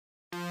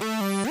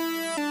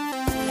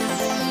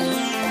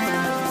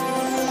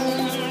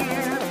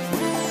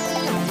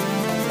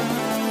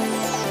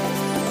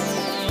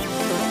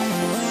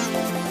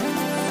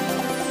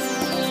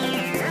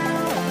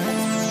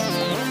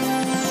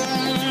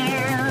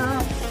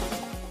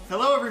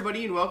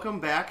everybody, and welcome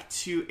back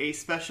to a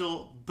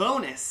special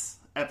bonus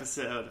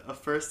episode of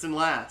First and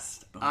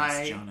Last.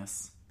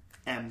 Jonas.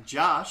 Am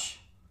Josh,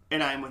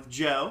 and I'm with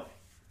Joe.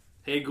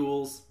 Hey,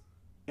 ghouls.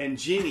 And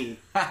Jimmy.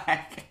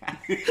 That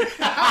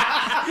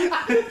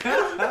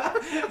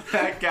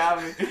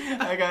got me.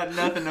 I got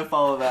nothing to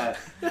follow that.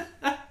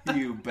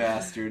 You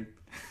bastard.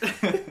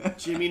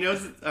 Jimmy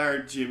doesn't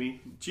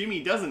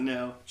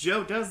know.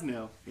 Joe does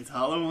know. It's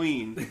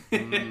Halloween.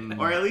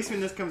 Or at least when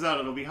this comes out,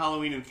 it'll be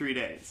Halloween in 3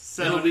 days.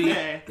 So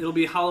It'll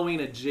be Halloween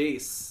at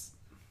Jace,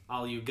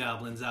 all you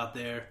goblins out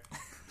there.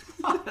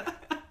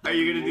 Are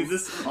you going to do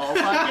this all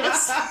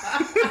podcasts?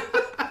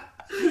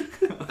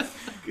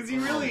 Because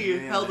you really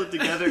held it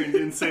together and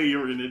didn't say you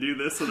were going to do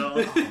this at all.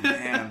 Oh,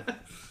 man.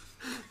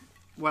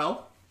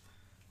 Well,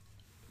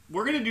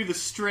 we're going to do The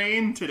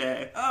Strain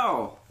today.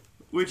 Oh.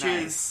 Which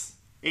nice. is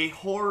a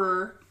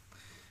horror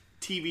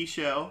TV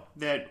show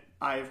that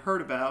I've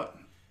heard about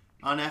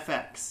on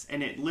FX.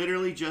 And it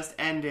literally just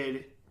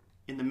ended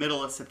in the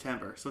middle of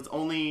September. So it's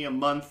only a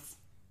month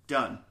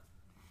done.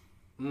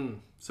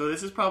 So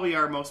this is probably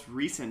our most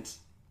recent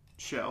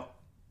show.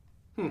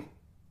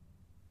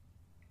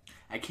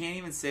 I can't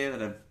even say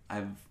that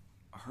I've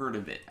heard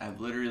of it. I've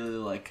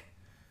literally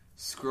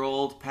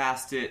scrolled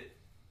past it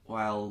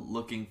while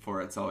looking for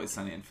It's Always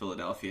Sunny in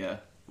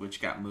Philadelphia, which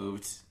got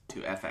moved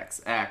to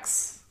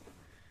FXX,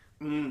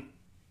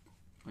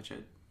 which I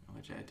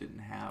didn't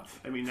have.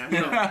 I mean, I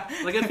I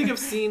think I've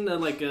seen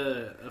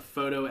a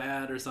photo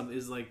ad or something.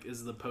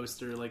 Is the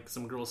poster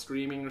some girl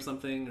screaming or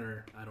something,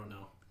 or I don't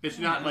know. It's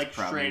not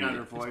strain on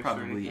her voice. It's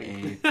probably or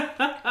anything.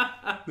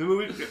 The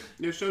movie.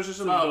 It shows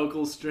us about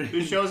vocal strain.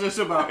 It shows us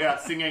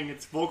about singing.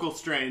 It's vocal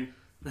strain.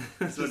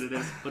 That's what it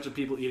is. A bunch of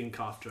people eating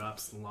cough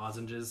drops and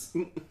lozenges.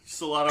 Just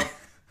a lot of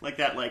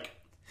that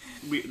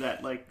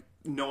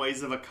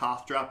noise of a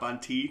cough drop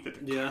on teeth.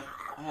 Yeah.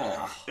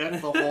 Oh,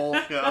 That's the whole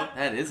show.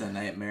 that is a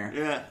nightmare.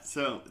 Yeah.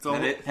 So it's all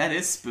That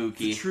is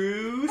spooky.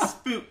 true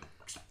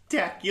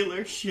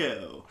spectacular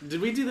show.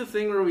 Did we do the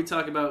thing where we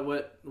talk about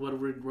what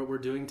we're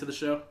doing to the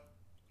show?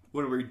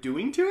 What are we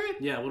doing to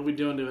it? Yeah. What are we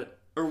doing to it?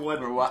 Or what?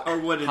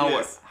 How it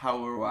is?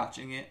 How we're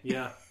watching it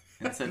Yeah.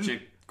 in such a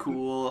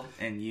cool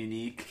and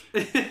unique,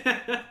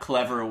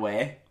 clever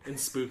way. In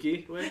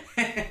spooky way.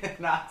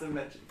 Not to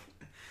mention,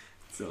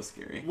 so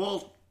scary.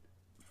 Well,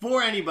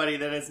 for anybody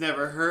that has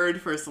never heard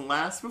First and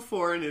Last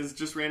before and is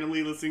just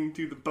randomly listening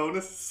to the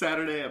bonus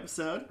Saturday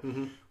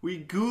episode, we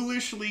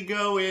ghoulishly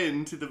go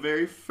into the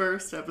very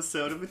first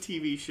episode of a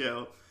TV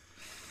show,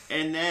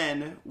 and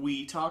then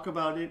we talk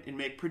about it and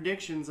make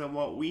predictions on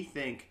what we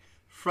think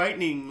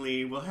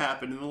frighteningly will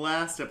happen in the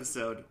last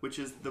episode, which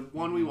is the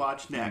one we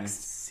watch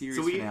next. Series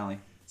finale.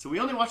 So we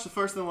only watch the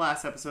first and the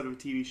last episode of a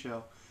TV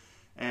show,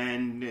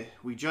 and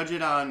we judge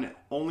it on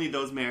only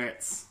those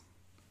merits.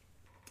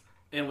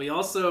 And we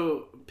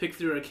also pick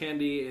through our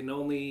candy and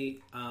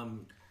only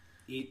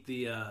eat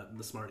the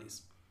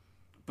Smarties.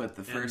 But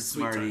the And first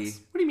Sweet Smartie Tarts.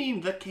 What do you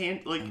mean the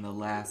and the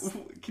last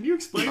Can you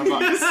explain of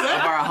what you just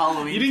said? our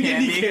Halloween You didn't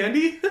candy. get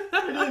any candy?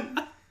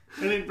 I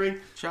didn't bring.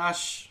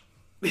 Josh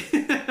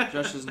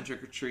doesn't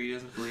trick or treat. He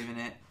doesn't believe in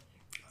it.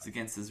 It's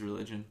against his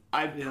religion.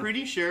 I'm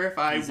pretty sure if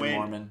I He's a went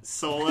Mormon.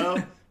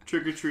 solo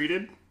trick or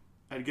treated,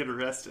 I'd get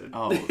arrested.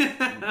 Oh,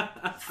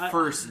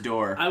 first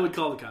door. I would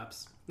call the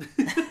cops.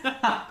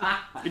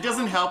 It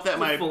doesn't help that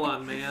my Full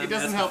on, man. It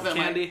doesn't Asking help for that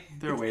candy.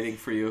 They're waiting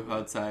for you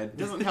outside. It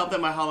doesn't help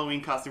that my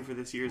Halloween costume for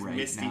this year is Right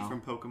Misty now.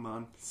 from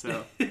Pokemon.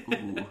 So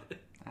Ooh,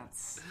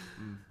 that's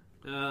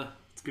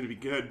it's gonna be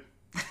good.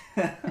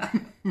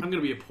 I'm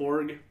gonna be a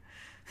porg.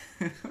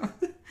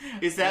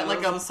 Is that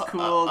like those a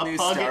cool a new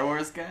pug? Star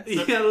Wars guys?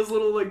 Yeah, those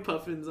little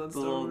puffins on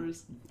Star Little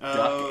Wars. Duck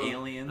Oh.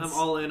 aliens. I'm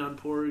all in on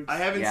porgs. I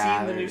haven't Yeah,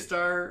 seen the they're- new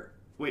Star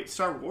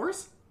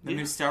Wars? the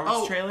new Star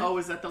Wars trailer. Oh,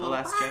 is that the little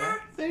Last Jedi?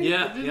 thing?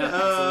 Yeah.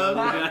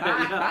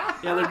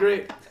 Yeah, they're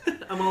great.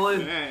 I'm all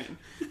in. Alright.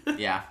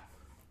 Yeah.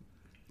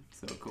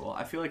 So cool.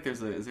 I feel like is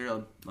there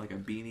a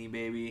beanie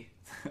baby?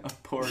 A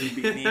porg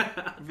beanie?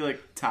 I feel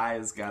like Ty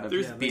has got to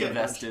There's be yeah,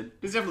 invested.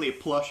 There's definitely a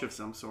plush of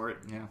some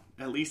sort. Yeah.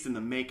 At least in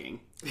the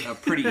making. A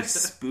pretty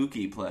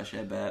spooky plush,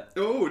 I bet.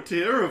 Oh,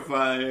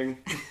 terrifying.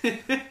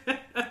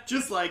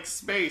 Just like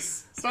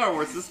space. Star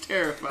Wars is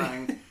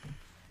terrifying.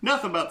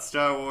 Nothing about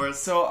Star Wars.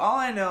 So all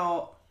I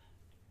know,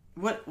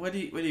 what do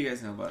you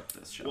guys know about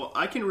this show? Well,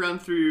 I can run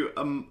through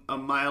a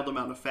mild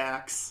amount of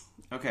facts.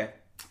 Okay.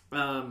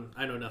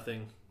 I know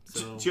nothing.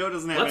 So Joe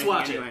doesn't have let's anything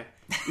watch anyway.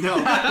 it. No.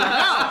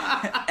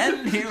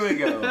 And here we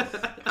go.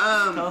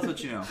 Tell us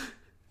what you know.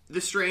 The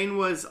Strain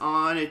was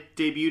on, it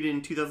debuted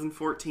in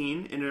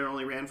 2014, and it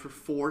only ran for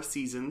 4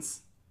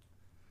 seasons.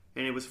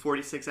 And it was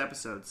 46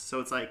 episodes. So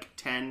it's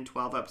 10,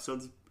 12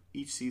 episodes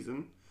each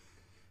season.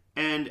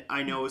 And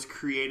I know it was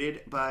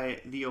created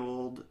by the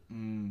old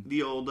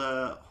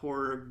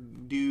horror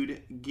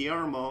dude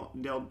Guillermo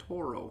del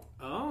Toro.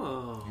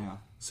 Oh. Yeah.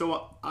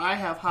 So I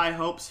have high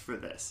hopes for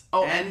this.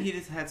 Oh, and he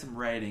just had some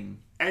writing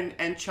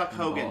and Chuck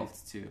Hogan.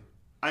 involved too.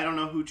 I don't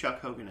know who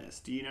Chuck Hogan is.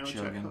 Do you know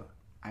Chuck Chogan. Hogan?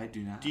 I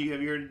do not.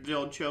 Have you heard the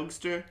old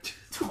Chokester?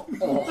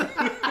 Oh.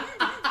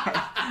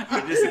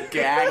 I just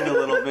gagged a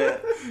little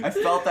bit. I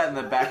felt that in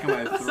the back of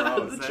my the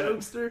throat.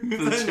 jokester.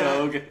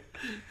 The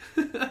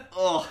chog.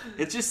 Oh,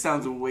 it just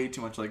sounds way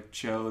too much like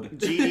chode.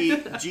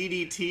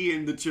 GDT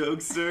and the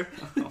jokester.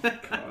 Oh my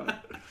god.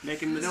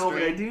 Making the No, but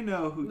I string. do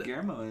know who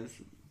Guillermo is.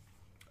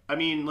 I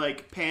mean,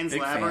 like, Pan's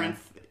Big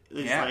Labyrinth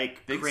is, Yeah,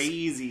 like, big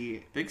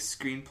crazy. Big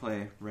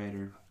screenplay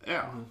writer.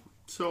 Yeah.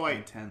 So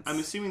Intense. I'm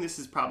assuming this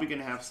is probably going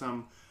to have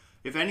some...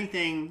 If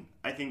anything,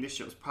 I think this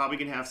show's probably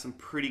going to have some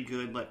pretty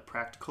good, like,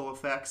 practical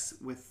effects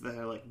with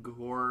the, like,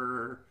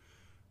 gore,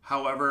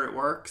 however it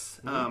works.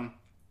 And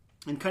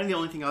kind of the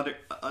only thing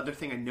other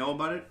thing I know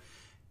about it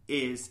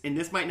is, and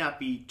this might not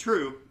be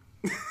true,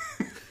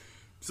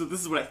 so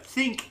this is what I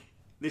think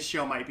this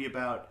show might be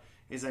about,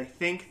 is I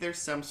think there's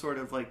some sort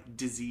of, like,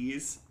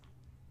 disease,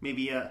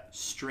 maybe a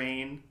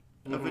strain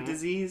of a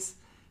disease,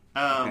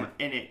 and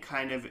it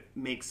kind of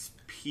makes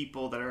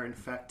people that are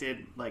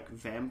infected, like,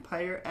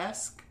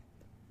 vampire-esque.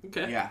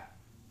 Okay. Yeah.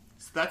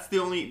 So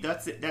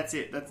that's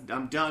it.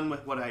 I'm done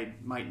with what I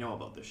might know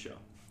about this show.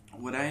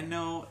 What I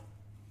know,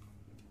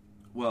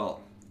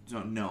 well,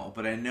 don't know,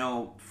 but I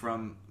know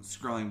from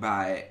scrolling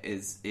by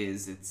is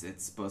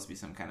it's supposed to be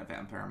some kind of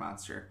vampire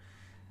monster.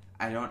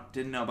 I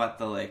didn't know about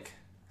the, like,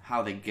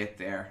 how they get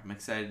there. I'm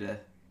excited to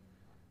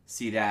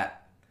see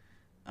that.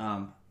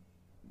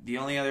 The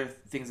only other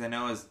things I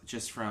know is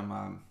just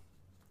from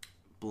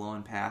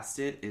blowing past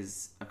it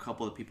is a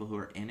couple of people who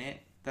are in it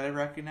that I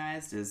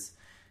recognized is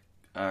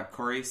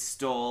Corey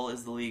Stoll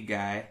is the lead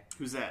guy.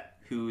 Who's that?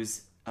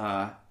 Who's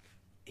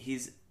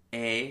he's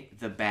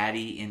the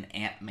baddie in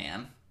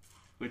Ant-Man,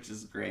 which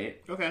is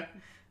great. Okay.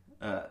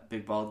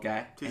 Big bald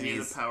guy. Does And he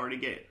have the power to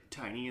get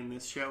tiny in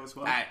this show as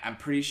well? I'm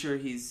pretty sure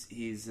he's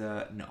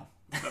no.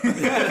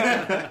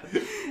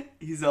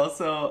 He's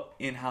also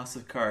in House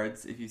of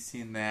Cards, if you've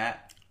seen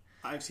that.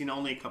 I've seen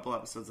only a couple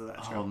episodes of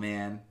that show. Oh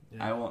man,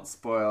 Yeah. I won't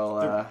spoil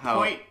The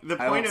point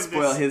I won't of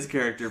spoil this- his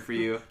character for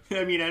you.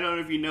 I mean, I don't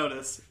know if you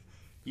notice,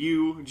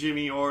 you,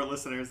 Jimmy, or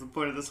listeners, the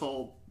point of this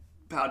whole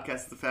podcast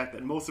is the fact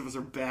that most of us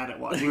are bad at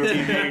watching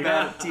TV.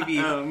 Bad at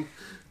TV. Um,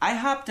 I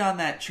hopped on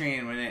that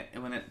train when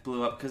it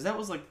blew up because that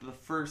was like the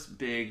first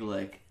big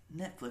like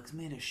Netflix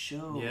made a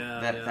show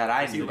that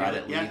I knew about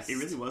at yeah, least. it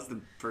really was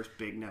the first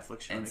big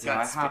Netflix show. And It so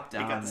got I hopped it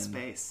on got the and-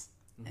 space.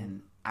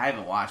 And I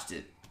haven't watched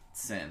it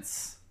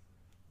since.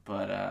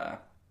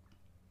 But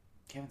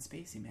Kevin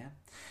Spacey, man.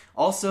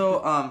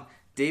 Also,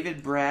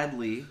 David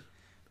Bradley,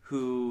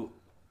 who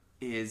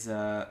is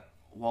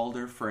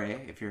Walder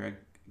Frey, if you're a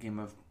Game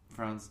of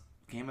Thrones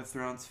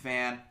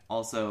fan.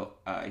 Also,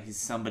 he's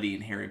somebody in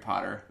Harry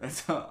Potter.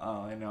 That's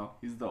all I know.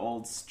 He's the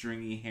old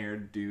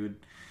stringy-haired dude.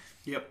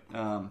 Yep.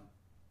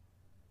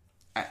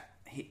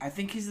 I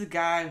think he's the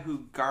guy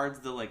who guards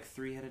the like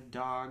three-headed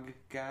dog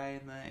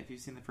guy if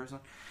you've seen the first one.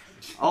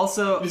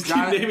 Also, Just keep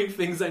naming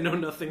things I know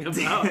nothing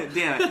about.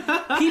 Damn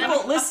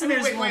it!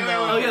 Listeners Wait, will wait,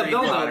 know wait, wait. Harry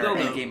They'll know, Potter they'll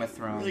and know. Game of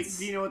Thrones. Like,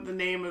 do you know what the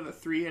name of the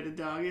three-headed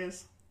dog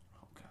is?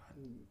 Oh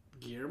god,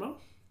 Guillermo?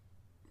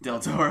 Del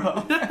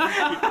Toro.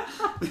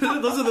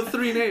 Those are the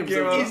three names.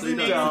 Guillermo of Is the the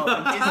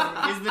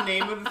name is the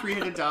name of the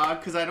three-headed dog?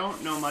 Because I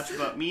don't know much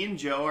about. Me and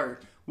Joe are.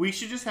 We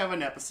should just have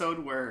an episode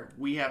where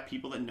we have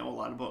people that know a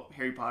lot about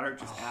Harry Potter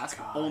just ask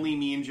only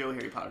me and Joe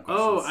Harry Potter questions.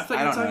 Oh, I thought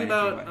I you were don't know talking anything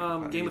about about Harry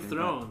Potter Game of either,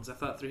 Thrones. I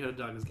thought Three-Headed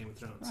Dog was Game of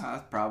Thrones. Oh,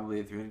 that's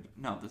probably a three-headed.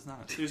 No, there's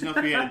not. There's no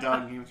three-headed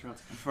dog in Game of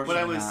Thrones.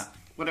 Unfortunately, not.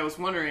 What I was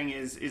wondering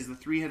is the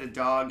three-headed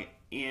dog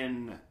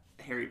in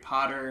Harry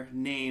Potter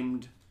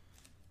named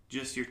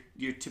just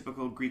your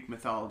typical Greek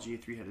mythology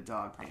three-headed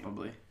dog name?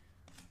 Probably.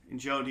 And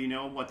Joe, do you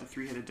know what the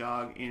three-headed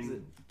dog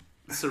in?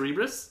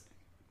 Cerebrus?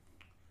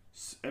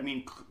 I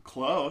mean,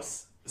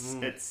 close.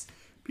 It's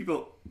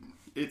people.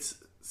 It's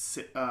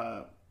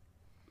now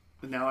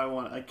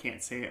I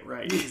can't say it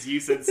right because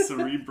you said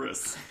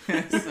Cerebrus.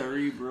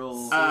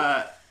 Cerebral.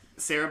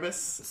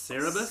 Cerebus.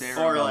 Cerebus?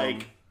 Or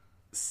like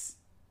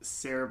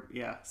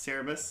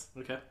Cerebus.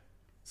 Okay.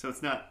 So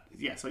it's not.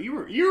 Yeah. So you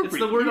were. It's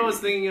pretty, the word you I were- was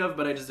thinking of,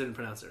 but I just didn't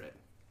pronounce it right.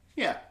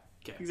 Yeah.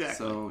 Okay.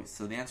 Exactly.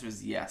 So the answer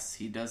is yes.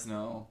 He does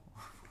know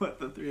what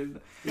the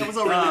three-headed. That was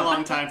a really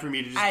long time for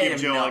me to just give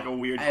Joe like a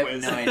weird I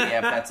quiz. have no idea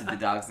if that's what the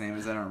dog's name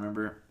is. I don't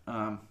remember.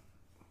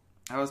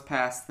 I was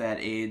past that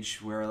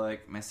age where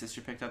like my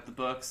sister picked up the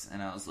books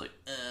and I was like,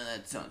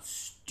 that sounds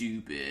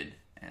stupid,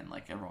 and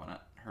like everyone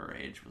at her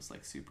age was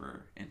like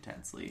super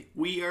intensely.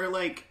 We are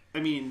like. I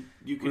mean,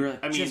 you can. We were,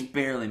 I mean, just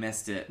barely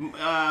missed it.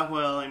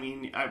 well, I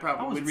mean, I I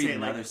probably was would say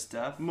reading like other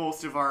stuff.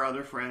 most of our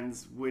other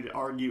friends would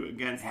argue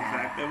against the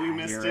fact that we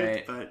missed you're it,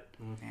 right. but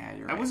Yeah,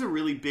 you're I right. was a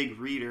really big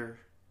reader,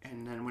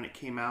 and then when it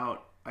came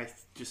out, I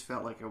just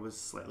felt like I was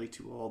slightly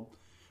too old.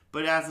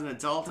 But as an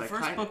adult, The I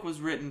first kind book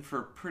was written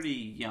for pretty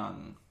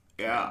young.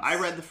 yeah, kids. I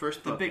read the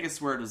first The book.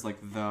 biggest word was like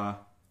the.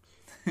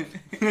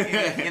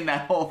 in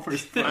that whole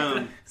first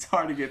book. It's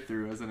hard to get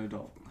through as an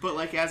adult. But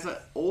like as an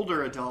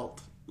older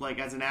adult, like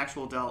as an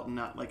actual adult, and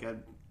not like a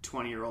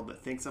 20-year-old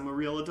that thinks I'm a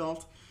real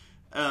adult.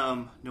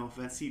 No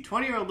offense to you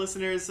 20-year-old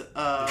listeners.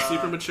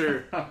 Super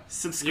mature.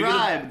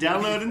 Subscribe,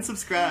 download, and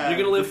subscribe. You're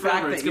gonna live The fact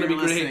forever. that It's gonna you're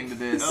be listening great. to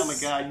this. Oh my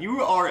god,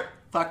 you are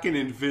fucking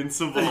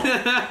invincible.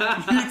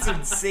 It's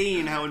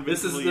insane how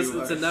invincible you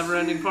are. It's a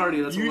never-ending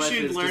party. That's You what life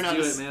should is. learn how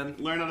Just to do it, man.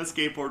 learn on a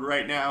skateboard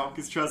right now,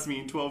 because trust me,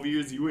 in 12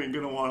 years you ain't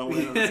gonna want to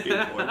learn on a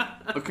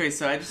skateboard. Okay,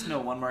 so I just know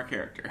one more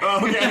character.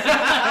 Oh, okay.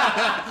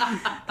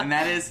 And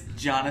that is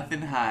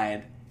Jonathan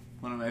Hyde.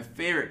 One of my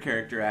favorite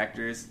character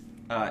actors.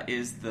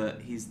 He's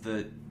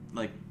the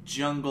like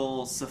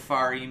jungle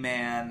safari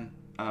man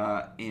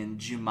in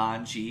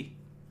Jumanji.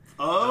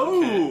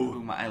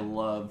 Oh, I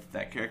love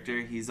that character.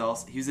 He's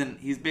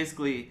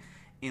basically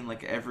in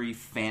like every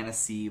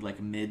fantasy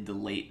like mid to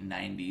late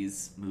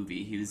 90s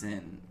movie. He was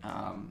in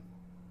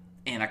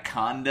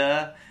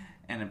Anaconda,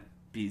 and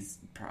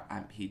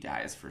he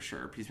dies for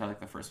sure. He's probably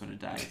like the first one to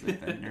die. He's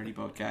like the nerdy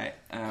boat guy.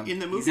 In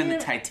the movie, he's in the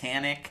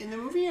Titanic. In the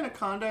movie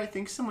Anaconda, I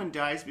think someone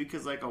dies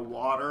because like a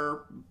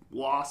water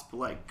wasp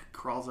like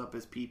crawls up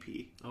his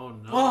pee-pee. Oh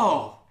no!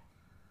 Whoa!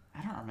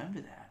 I don't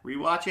remember that.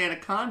 Rewatch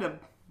Anaconda,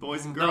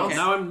 boys and girls. Okay.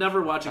 Now I'm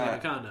never watching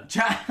Anaconda.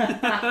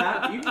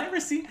 You've never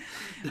seen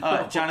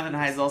Jonathan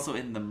Hyde's also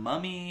in The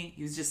Mummy.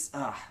 He was just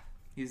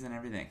he's in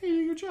everything. Hey, you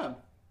did a good job.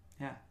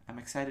 Yeah, I'm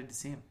excited to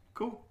see him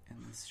Cool. in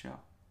this show.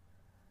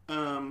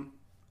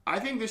 I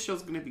think this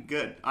show's gonna be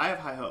good. I have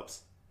high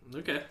hopes.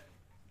 Okay.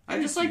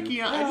 I just like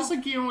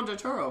Guillermo del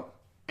Toro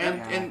and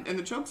Yeah. and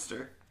the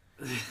Chokester.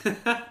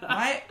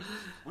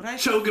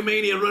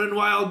 Chokomania running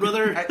wild,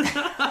 brother.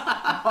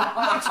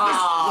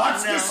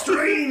 What's the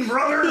strain,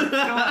 brother?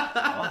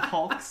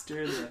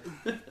 Hulkster.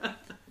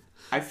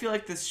 I feel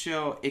like this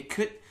show it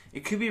could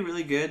be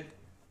really good.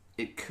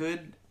 It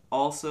could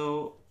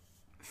also,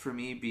 for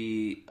me,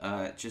 be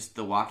just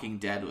The Walking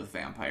Dead with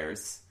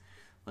vampires.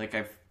 What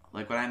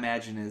I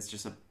imagine is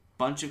just a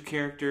bunch of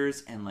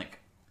characters and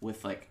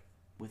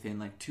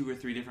within 2 or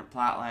 3 different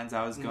plot lines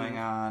I was going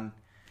on.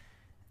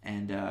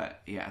 And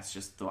it's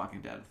just The Walking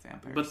Dead with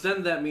vampires. But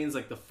then that means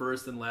like the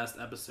first and last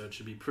episode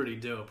should be pretty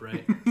dope,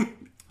 right?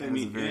 That's a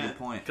very good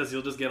point. Because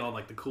you'll just get all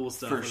like the cool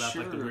stuff For without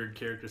like the sure. weird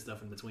character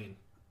stuff in between.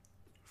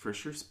 For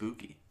sure,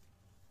 spooky.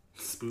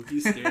 Spooky,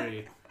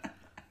 scary.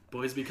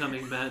 Boys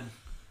becoming men,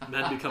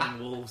 men becoming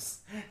wolves.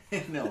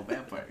 No,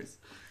 vampires.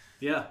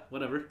 Yeah,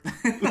 whatever.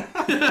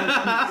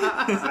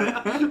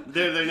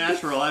 They're their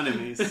natural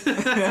enemies. It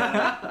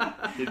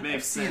I've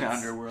makes seen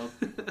sense. Underworld.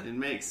 It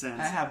makes sense.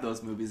 I have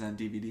those movies on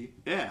DVD.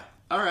 Yeah.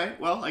 All right.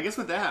 Well, I guess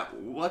with that,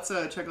 let's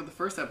check out the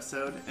first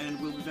episode, and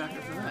we'll be back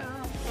after that.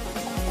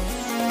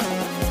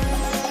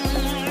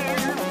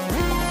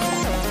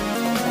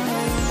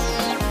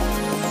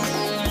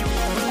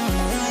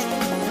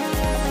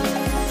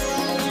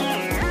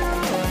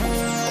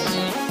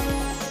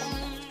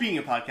 Speaking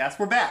of podcasts,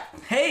 we're back.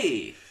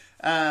 Hey!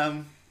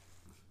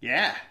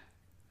 Yeah.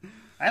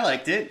 I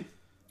liked it.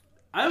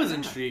 I was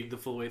intrigued the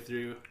full way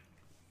through.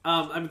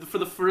 For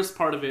the first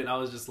part of it, I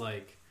was just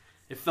like,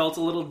 it felt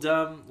a little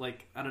dumb.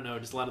 Like, I don't know,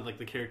 just a lot of like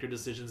the character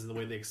decisions and the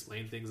way they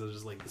explain things. I was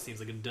just like, this seems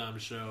like a dumb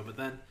show. But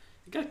then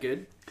it got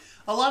good.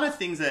 A lot of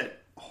things that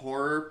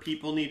horror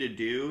people need to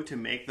do to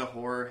make the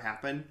horror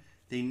happen,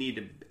 they need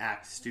to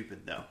act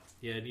stupid, though.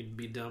 Yeah, I need to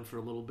be dumb for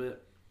a little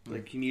bit.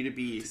 Like, you need to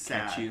be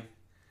sad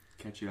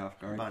Catch you off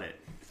guard. about it.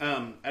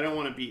 I don't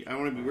want to be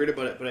weird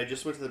about it, but I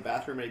just went to the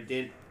bathroom and I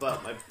didn't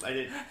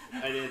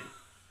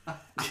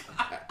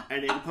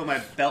put my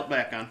belt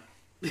back on.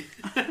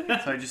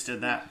 So I just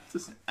did that.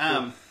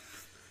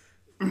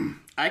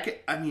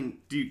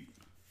 Dude,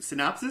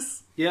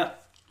 synopsis? Yeah.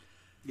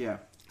 Yeah.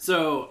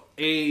 So,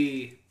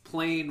 a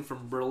plane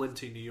from Berlin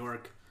to New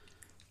York,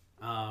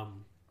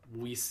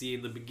 we see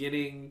in the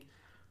beginning,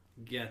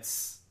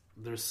 there's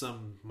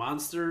some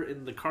monster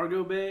in the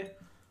cargo bay,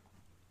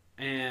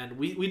 and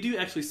we do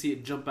actually see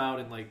it jump out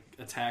and like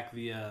attack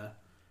the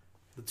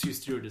 2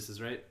 stewardesses,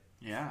 right?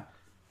 Yeah.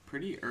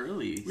 Pretty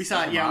early. We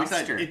saw it. Like a Yeah, we saw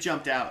monster. it. It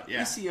jumped out.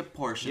 Yeah. You see a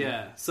portion.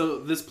 Yeah. So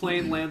this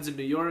plane lands in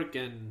New York,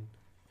 and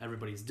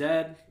everybody's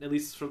dead. At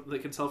least they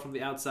can tell from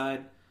the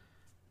outside.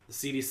 The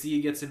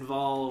CDC gets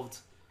involved.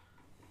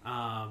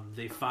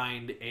 They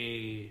find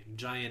a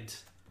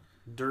giant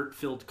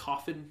dirt-filled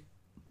coffin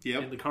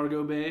in the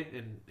cargo bay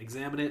and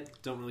examine it.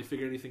 Don't really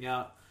figure anything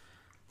out.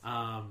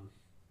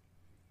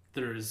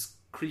 There's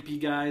creepy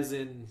guys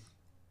they're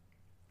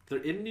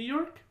in New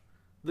York?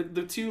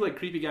 The 2 like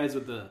creepy guys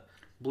with the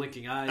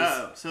blinking eyes.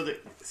 Oh,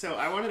 so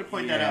I wanted to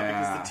point that out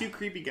because the 2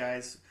 creepy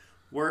guys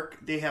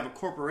they have a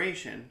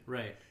corporation.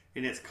 Right.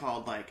 And it's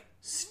called like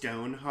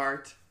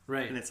Stoneheart.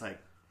 Right. And it's like,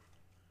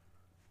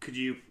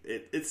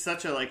 it's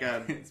such a like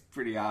a It's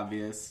pretty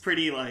obvious.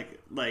 pretty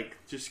like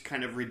just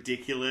kind of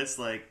ridiculous,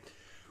 like,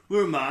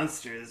 we're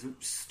monsters,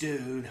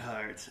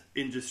 Stoneheart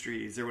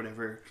Industries or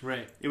whatever.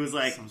 Right. It was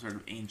like Some sort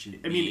of ancient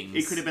I mean,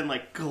 beings. it could have been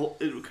like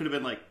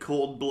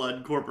Cold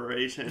Blood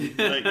Corporation.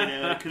 Like,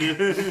 it could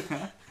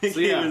have.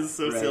 It was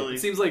so silly. It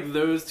seems like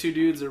those 2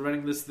 dudes are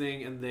running this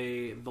thing, and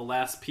the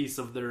last piece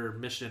of their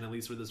mission, at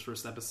least for this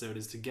first episode,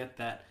 is to get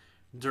that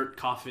dirt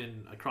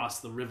coffin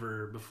across the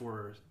river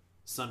before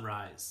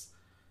sunrise.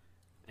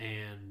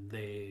 And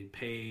they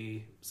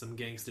pay some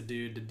gangsta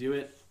dude to do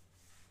it.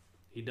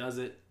 He does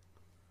it.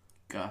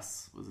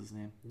 Gus was his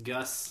name.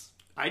 Gus.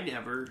 I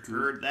never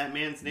heard that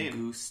man's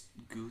name.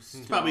 Goose.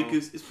 It's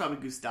probably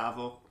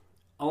Gustavo.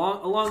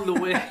 Along the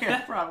way,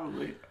 Yeah,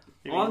 probably.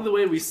 along the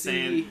way, we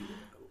Saying- see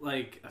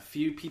like a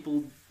few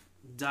people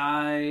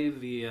die.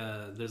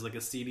 There's like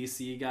a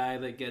CDC guy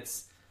that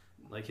gets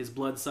like his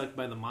blood sucked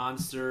by the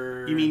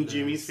monster. You mean and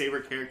Jimmy's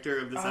favorite character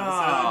of this episode?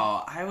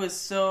 Oh, I was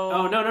so.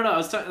 Oh no! I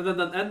was talking,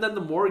 and then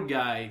the morgue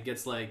guy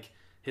gets like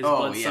his Oh,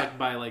 blood yeah. sucked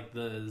by like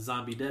the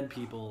zombie dead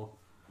people.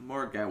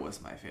 Morgue guy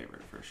was my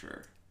favorite for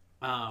sure.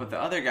 Um, But the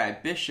other guy,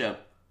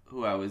 Bishop,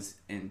 who I was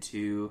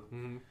into,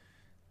 mhm.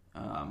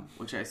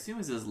 which I assume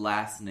is his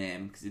last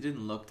name because he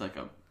didn't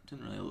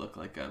really look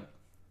like a.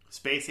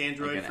 Space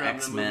android Like an from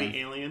X-Men. the movie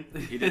Alien.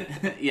 He did,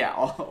 yeah,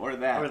 or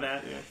that. Or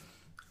that, yeah.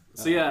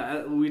 So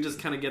yeah, we just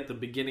kind of get the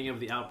beginning of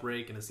the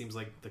outbreak, and it seems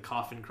like the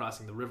coffin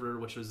crossing the river,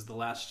 which was the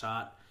last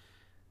shot,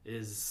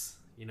 is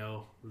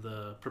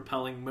the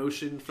propelling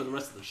motion for the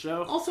rest of the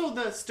show. Also,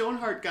 the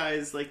Stoneheart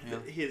guys, like Yeah.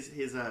 his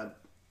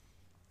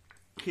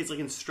like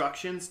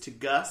instructions to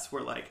Gus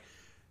were like,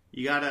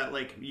 you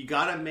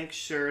gotta make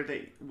sure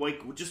that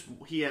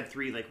he had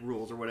 3 like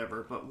rules or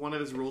whatever, but one of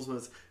his rules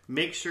was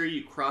make sure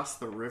you cross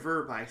the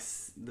river by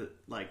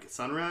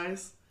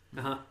sunrise,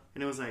 Uh-huh.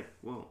 and it was like,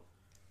 well,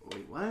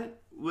 wait, what?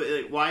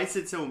 Why is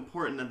it so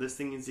important that this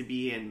thing needs to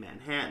be in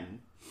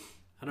Manhattan?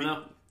 I don't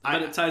know, I-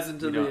 but it ties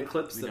into we the don't-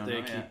 eclipse we that don't they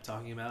know keep yet.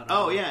 talking about.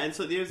 Oh yeah, and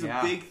so there's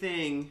Yeah. a big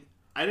thing.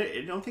 I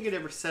don't think it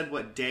ever said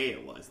what day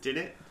it was, did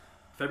it?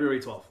 February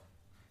 12th.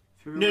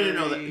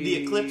 No. The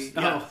eclipse.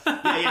 Yeah.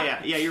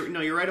 Oh. yeah.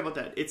 You're right about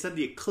that. It said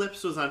the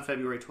eclipse was on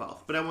February 12th,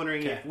 but I'm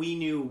wondering Okay. if we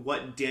knew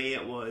what day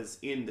it was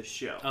in the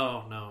show.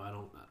 Oh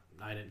no,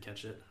 I didn't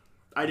catch it.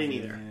 I didn't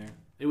either.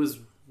 It was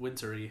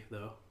wintry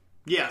though.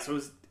 Yeah, so it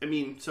was. I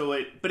mean,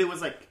 but it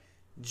was like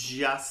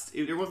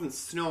there wasn't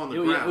snow on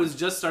the It ground. was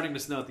just starting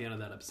to snow at the end of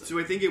that episode. So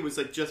I think it was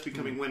like just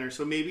becoming winter.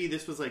 So maybe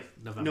this was like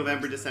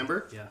November,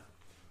 December. Yeah,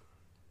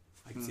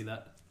 I can see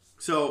that.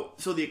 So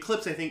the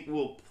eclipse, I think,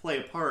 will play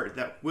a part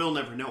that we'll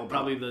never know about.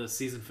 Probably the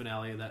season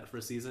finale of that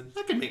first season.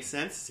 That could make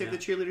sense. Save Yeah. the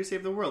cheerleader,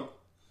 save the world.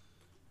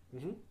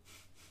 Mhm.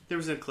 There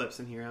was an eclipse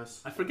in Heroes.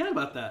 I forgot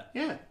about that.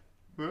 Yeah,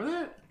 remember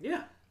that?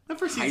 Yeah, The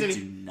first I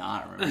season. do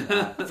not remember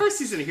that. The first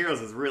season of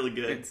Heroes is really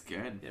good. It's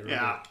good. really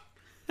Yeah.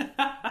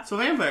 So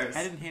vampires.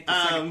 I didn't hate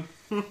the second.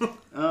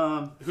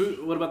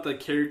 good. What about the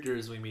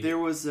characters we meet? There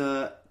was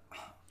a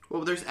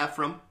Well, there's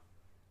Ephraim.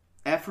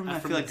 Ephraim. I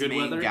Ephraim feel like the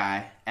main Goodweather?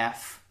 guy.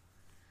 F.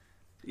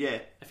 Yeah.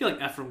 I feel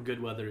like Ephraim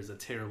Goodweather is a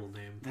terrible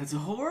name. That's a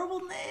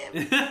horrible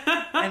name.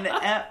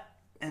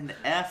 and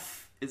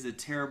F is a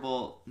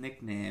terrible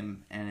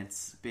nickname, and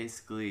it's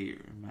basically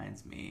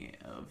reminds me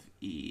of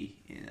E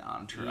in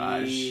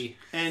Entourage. E.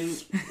 And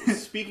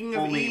speaking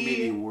of Only E,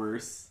 maybe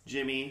worse.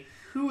 Jimmy,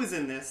 who is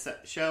in this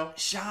show?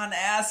 Sean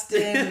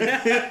Astin.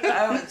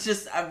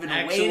 I've been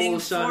Actual waiting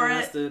Sean for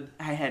Astin. it.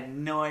 I had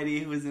no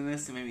idea who was in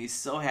this. It made me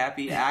so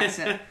happy. I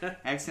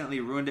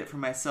accidentally ruined it for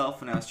myself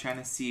when I was trying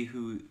to see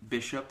who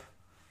Bishop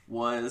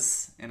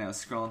was, and I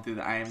was scrolling through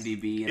the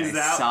IMDb and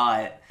saw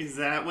it. Is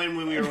that when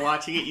we were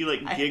watching it, you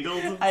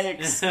giggled? I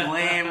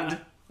exclaimed.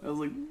 I was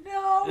like,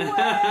 no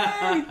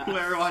way! When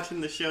we were watching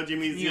the show,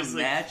 Jimmy's Can you just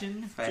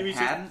imagine if I Jimmy's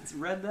hadn't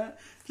read that?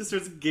 just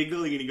starts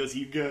giggling and he goes,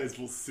 "You guys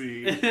will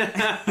see."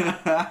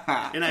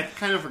 And I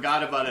kind of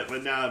forgot about it,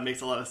 but now it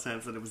makes a lot of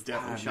sense that it was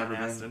definitely Sean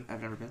Astin.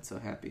 I've never been so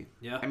happy.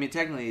 Yeah. I mean,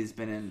 technically, he's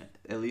been in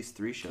at least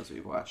 3 shows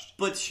we've watched.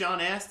 But Sean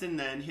Astin,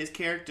 then his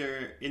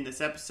character in this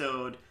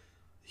episode,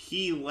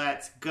 he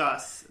lets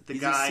Gus, the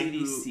He's guy a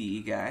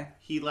CDC guy.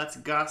 he lets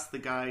Gus, the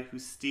guy who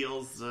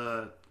steals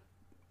the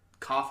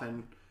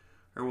coffin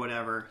or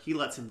whatever, he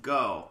lets him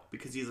go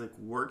because he's like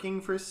working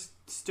for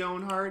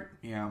Stoneheart.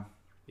 Yeah.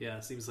 Yeah,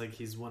 it seems like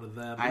he's one of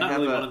them. I Not have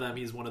really a- one of them.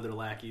 He's one of their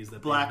lackeys that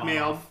they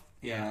Blackmailed. bought off.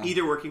 Yeah.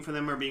 Either working for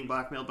them or being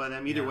blackmailed by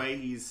them. Either Yeah. way,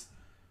 he's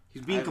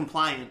being I've-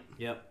 compliant.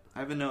 Yep. I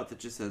have a note that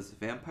just says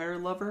vampire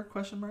lover ?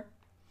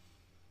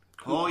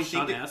 Oh, you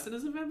Sean think that, Astin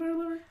is a vampire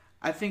lover?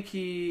 I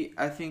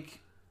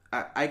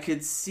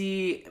could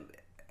see,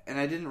 and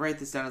I didn't write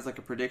this down as like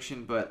a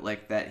prediction, but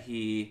like that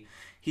he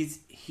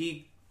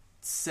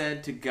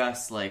said to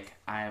Gus, like,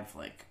 I've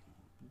like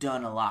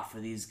done a lot for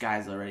these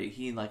guys already.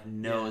 He like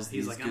knows Yeah,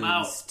 he's these like, I'm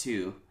out. goons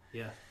too.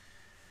 Yeah.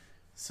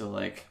 So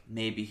like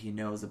maybe he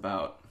knows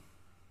about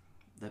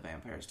the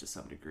vampires to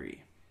some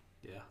degree.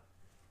 Yeah.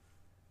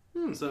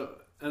 So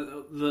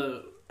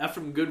the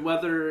Ephraim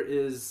Goodweather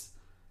is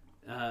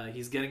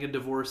he's getting a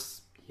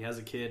divorce. He has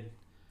a kid.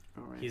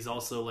 All right. He's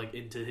also like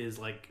into his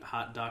like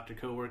hot doctor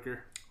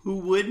coworker. who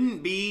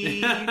wouldn't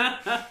be?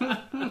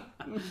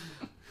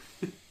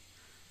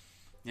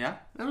 Yeah,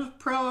 I was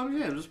pro.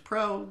 Yeah, I was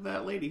pro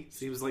that lady.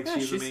 Seems like Yeah,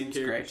 she's she the main seems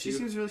character. great. She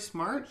seems really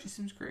smart. she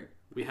seems great.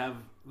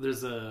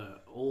 There's a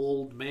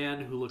old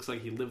man who looks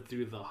like he lived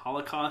through the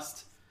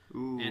Holocaust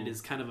Ooh. and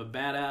is kind of a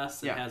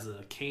badass and Yeah. has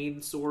a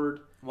cane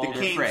sword. Walder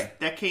Cane's- Frey,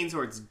 That cane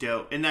sword's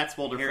dope, and that's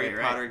Walder Harry Frey,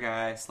 right? Potter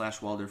guy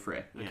 / Walder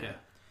Frey. Yeah. Okay.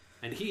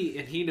 And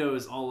he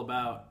knows all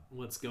about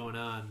what's going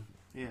on.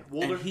 Yeah,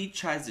 Walder. And he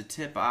tries to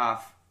tip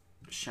off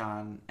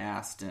Sean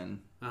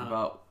Astin Uh-huh.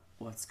 about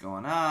what's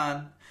going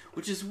on,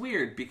 which is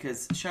weird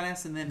because Sean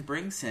Astin then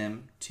brings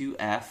him to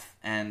F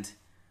and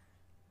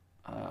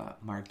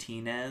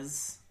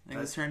Martinez, I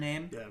think is her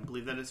name. Yeah, I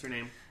believe that is her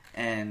name.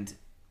 And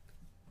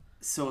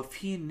so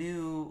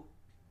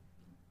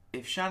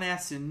if Sean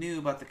Astin knew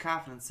about the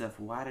confidence stuff,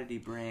 why did he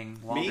bring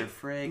Walder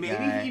Frey guy?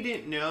 Maybe he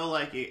didn't know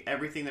like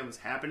everything that was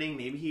happening.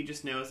 Maybe he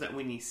just knows that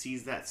when he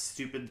sees that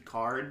stupid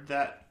card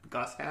that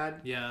Gus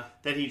had,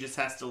 that he just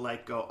has to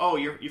like go, oh,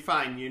 you're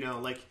fine, you know,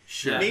 like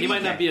sure. Yeah, maybe he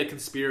might not be a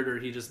conspirator.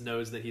 He just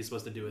knows that he's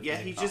supposed to do it. Yeah,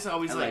 he's just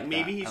always like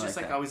maybe that. he's just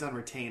like always on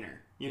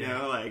retainer, you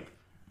know, like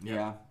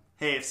yeah.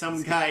 Hey, if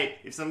some guy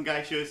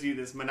shows you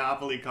this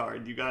Monopoly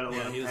card, you gotta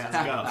let him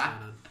pass go.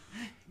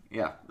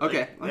 Yeah.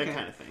 Okay. Like, that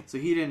kind of thing. So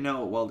he didn't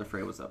know what Walder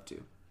Frey was up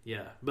to.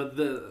 Yeah, but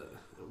the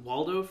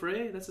Waldo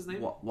Frey, that's his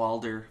name?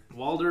 Walder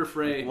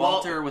Frey.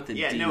 Walter with a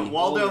D. Yeah, no,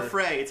 Waldo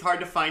Frey. It's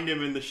hard to find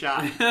him in the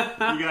shot. You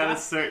gotta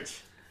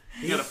search.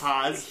 You gotta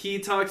pause. He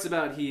talks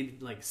about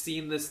he'd like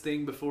seen this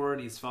thing before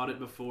and he's fought it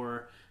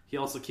before. He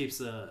also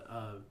keeps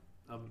a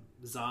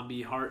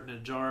zombie heart in a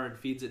jar and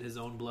feeds it his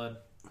own blood.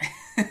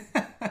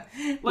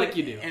 Like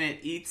you do. And it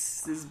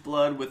eats his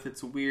blood with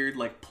its weird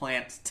like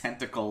plant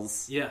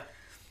tentacles. Yeah,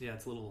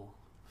 it's little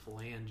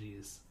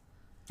phalanges.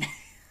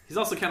 He's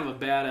also kind of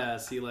a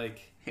badass. He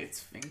like its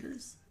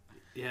fingers.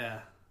 Yeah.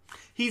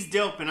 He's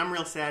dope, and I'm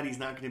real sad he's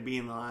not going to be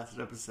in the last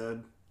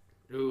episode.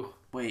 Ooh.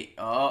 Wait.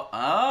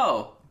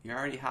 Oh. You're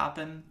already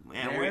hopping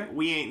there?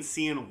 We ain't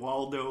seeing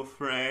Waldo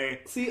Frey.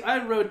 See, I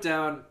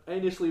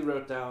initially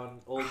wrote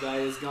down old guy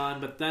is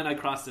gone, but then I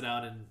crossed it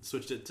out and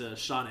switched it to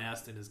Sean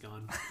Astin is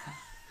gone.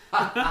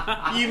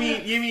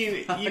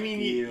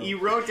 You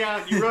wrote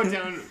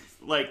down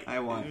like I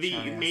want the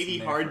Sean maybe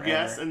Astin hard there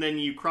guess, forever. and then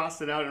you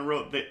crossed it out and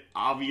wrote the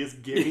obvious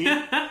gimme.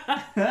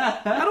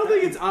 I don't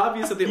think it's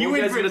obvious that the old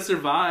guy's going to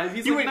survive.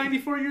 He's like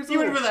 94 years old. You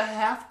went for the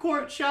half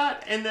court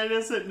shot, and then all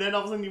of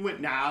a sudden you went,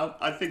 nah,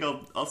 I think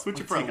I'll switch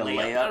it for a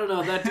layup. I don't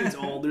know. That dude's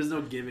old. There's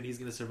no given he's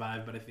going to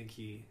survive, but I think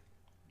he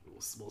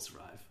will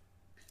survive.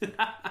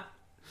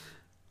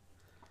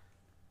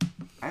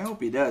 I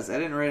hope he does. I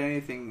didn't write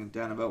anything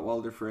down about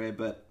Walder Frey,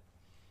 but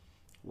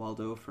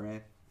Waldo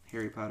Frey,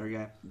 Harry Potter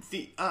guy.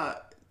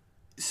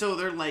 So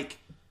they're like,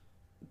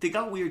 they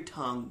got weird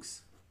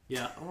tongues.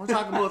 Yeah. I want to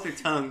talk about their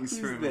tongues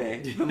for a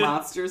minute. The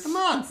monsters? The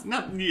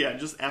monsters.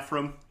 Just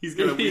Ephraim. He's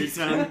got a weird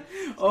tongue.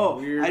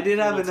 I did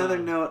have another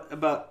tongue. note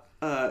about,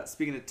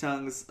 speaking of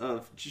tongues,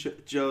 of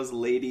Joe's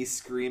lady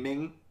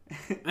screaming,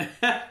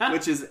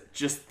 which is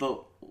just the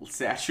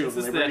Statue of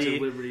Liberty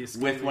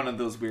with one of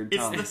those weird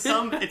tongues.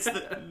 It's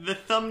the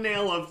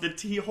thumbnail of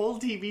the whole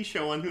TV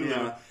show on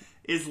Hulu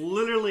is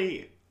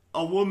literally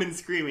a woman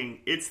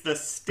screaming. It's the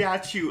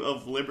Statue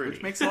of Liberty,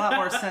 which makes a lot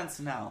more sense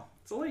now.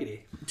 It's a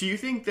lady. Do you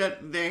think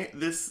that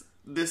this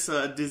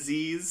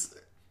disease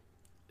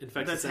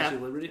infects the Statue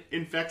of Liberty?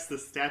 Infects the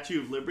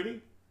Statue of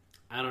Liberty?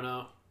 I don't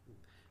know.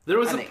 There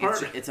was a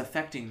part. It's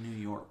affecting New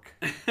York.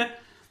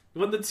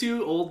 When the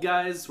two old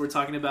guys were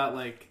talking about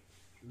like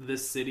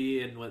this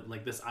city and what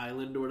like this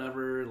island or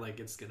whatever, like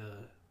it's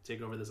gonna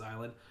take over this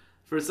island.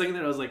 For a second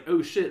there, I was like,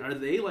 "Oh shit, are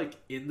they like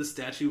in the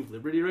Statue of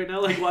Liberty right now,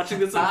 like watching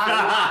this unfold?"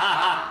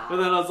 But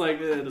then I was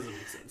like, "It doesn't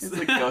make sense." It's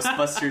like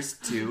Ghostbusters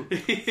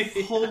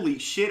 2. Holy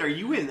shit, are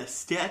you in the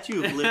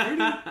Statue of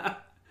Liberty?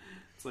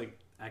 It's like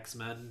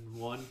X-Men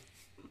 1.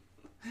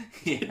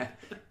 Yeah,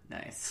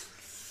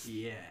 nice.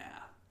 Yeah.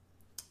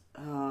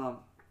 My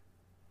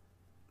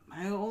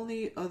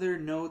only other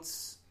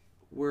notes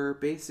were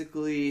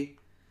basically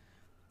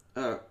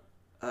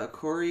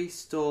Corey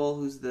Stoll,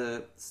 who's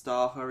the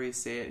Stahl, however you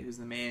say it, who's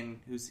the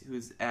main,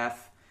 who's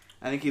F.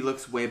 I think he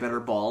looks way better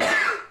bald.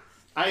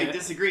 I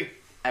disagree.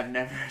 I've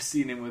never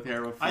seen him with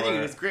hair before. I think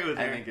it's great with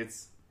hair. I think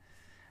it's.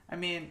 I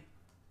mean,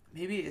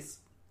 maybe it's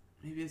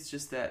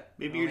just that.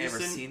 Maybe I've you're never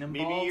just seen him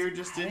maybe bald. you're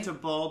just into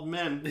bald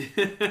men.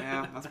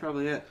 Yeah, that's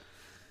probably it.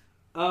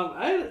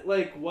 I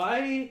like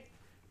why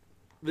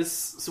this.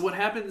 So what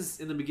happens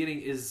in the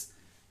beginning is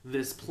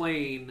this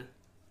plane.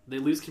 They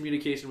lose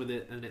communication with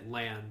it, and it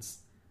lands,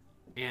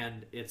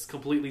 and it's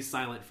completely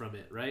silent from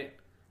it, right?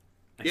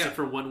 Except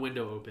for one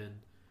window open.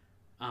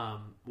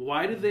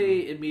 Why did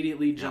they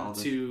immediately jump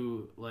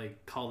to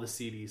like call the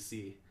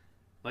CDC?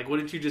 Like,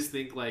 wouldn't you just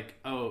think like,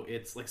 oh,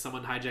 it's like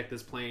someone hijacked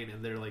this plane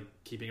and they're like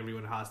keeping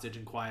everyone hostage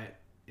and quiet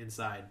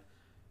inside?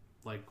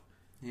 Like,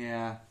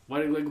 yeah,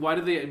 why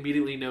did they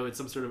immediately know it's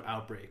some sort of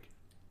outbreak?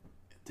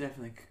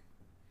 Definitely,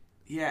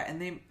 yeah.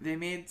 And they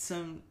made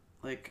some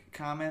like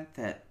comment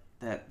that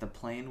the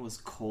plane was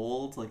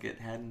cold, like it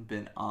hadn't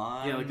been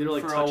on. Yeah, like they were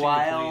like for touching a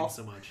while. the plane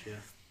so much. Yeah.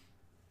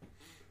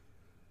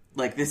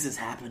 Like this has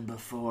happened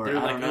before. They're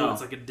I like, don't know. oh,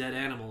 it's like a dead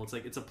animal. It's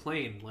like it's a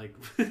plane. Like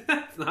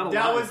it's not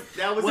alive.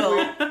 That was well,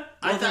 weird.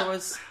 Well, there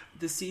was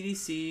the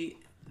CDC.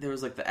 There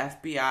was like the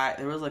FBI.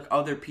 There was like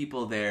other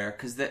people there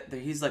because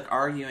he's like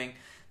arguing.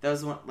 That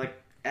was one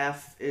like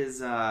F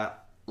is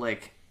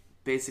like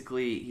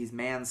basically he's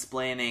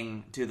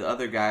mansplaining to the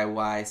other guy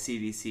why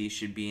CDC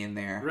should be in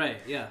there. Right.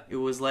 Yeah. It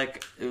was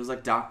like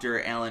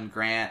Dr. Alan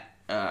Grant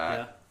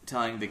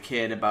telling the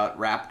kid about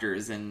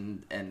raptors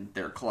and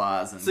their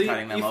claws and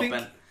cutting them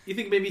open. you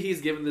think maybe he's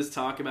given this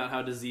talk about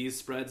how disease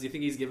spreads? You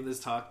think he's given this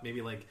talk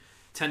maybe like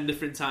 10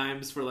 different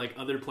times for like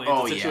other plans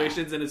and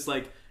situations, and it's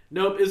like,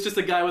 nope, it's just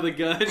a guy with a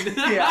gun.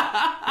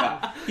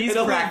 Yeah. He's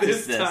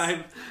practiced this.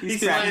 Time,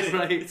 He's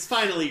right. It's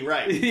finally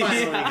right. He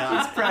finally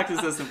got He's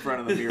practiced this in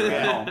front of the mirror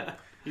at home.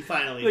 He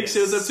finally like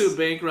shows up to a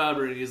bank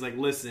robber and he's like,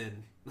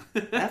 listen.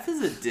 F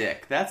is a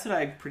dick. That's what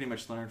I pretty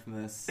much learned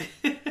from this.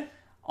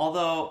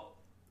 Although,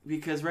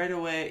 because right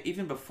away,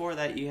 even before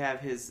that, you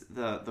have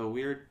the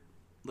weird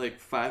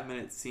like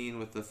 5-minute scene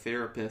with the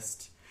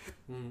therapist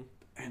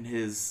and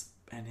his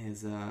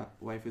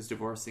wife is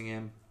divorcing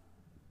him,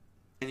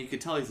 and you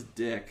could tell he's a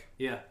dick.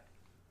 Yeah,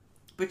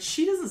 but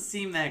she doesn't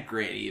seem that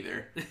great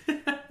either.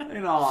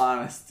 In all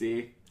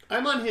honesty,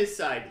 I'm on his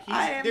side.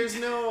 There's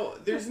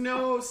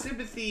no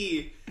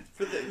sympathy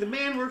for the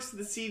man works for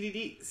the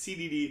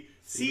CDC.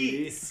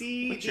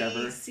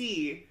 Whichever.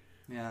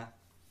 Yeah.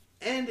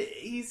 And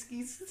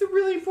it's a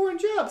really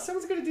important job.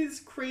 Someone's going to do this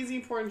crazy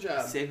important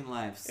job. Saving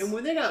lives. And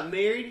when they got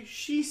married,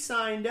 she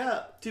signed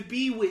up to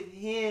be with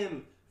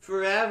him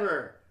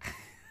forever.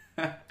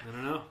 I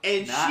don't know.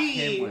 And Not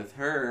him with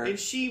her. And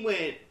she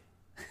went,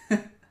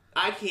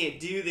 I can't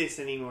do this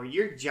anymore.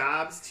 Your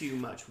job's too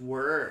much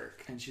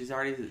work. And she's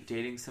already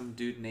dating some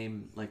dude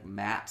named like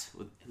Matt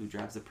who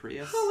drives a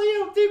Prius. Oh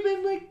yeah, they've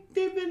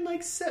been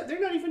like they're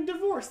not even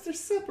divorced. They're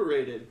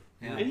separated.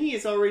 Yeah. And he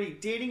is already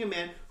dating a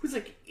man who's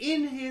like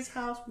in his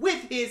house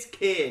with his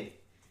kid.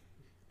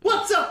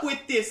 What's up with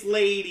this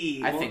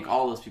lady? I think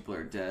all those people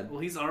are dead. Well,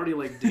 he's already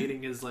like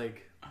dating his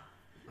like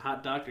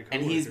hot doctor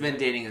and he's been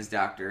dating his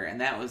doctor,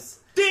 and that was...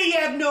 They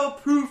have no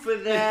proof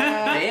of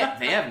that.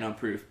 they have no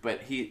proof,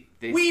 but we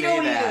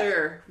don't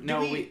either.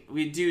 No,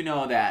 we do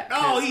know that.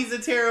 Oh, he's a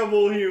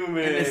terrible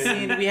human. In the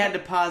scene, we had to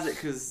pause it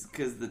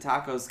because the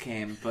tacos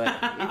came, but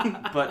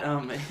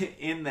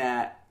in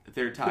that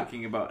they're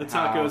talking about the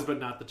tacos, but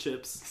not the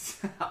chips.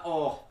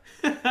 Oh,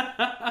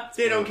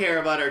 they don't care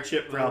about our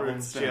chip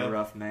problems. It's been a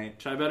rough night.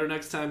 Try better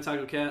next time,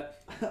 Taco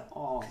Cat.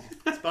 Oh,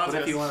 but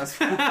if you want us,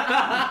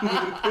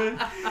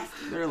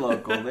 they're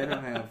local. They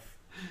don't have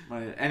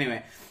money.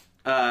 Anyway,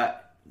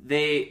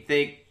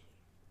 they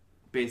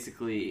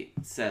basically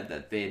said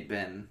that they had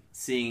been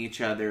seeing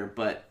each other,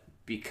 but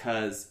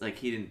because like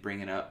he didn't bring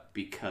it up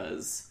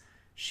because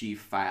she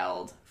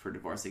filed for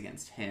divorce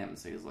against him,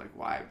 so he was like,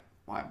 why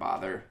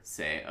bother?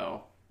 Say,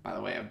 oh, by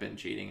the way, I've been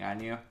cheating on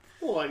you.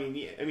 Well, I mean,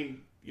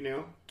 you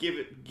know, give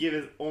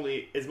it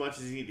only as much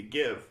as you need to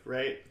give,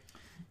 right?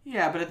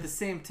 Yeah, but at the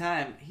same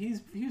time, he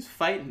was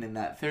fighting in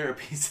that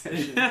therapy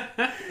session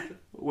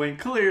when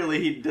clearly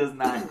he does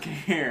not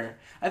care.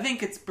 I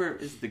think it's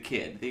the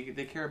kid.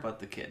 They care about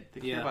the kid.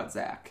 They care about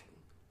Zach.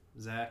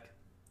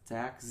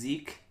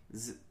 Zeke.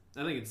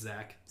 I think it's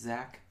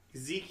Zach.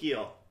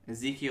 Ezekiel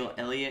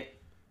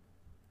Elliott.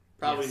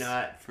 Probably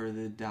not for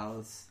the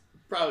Dallas.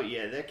 Probably,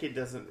 yeah. That kid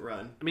doesn't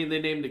run. I mean,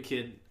 they named a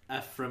kid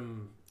F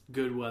from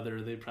Good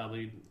Weather. They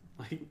probably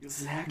like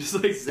Zach, just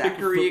like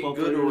Zachary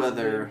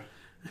Goodweather.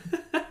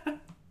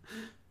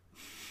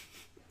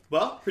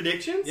 Well,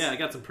 predictions? Yeah, I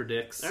got some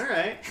predicts. All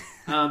right.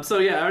 So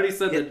yeah, I already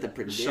said Hit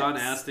that Sean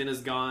Astin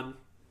is gone.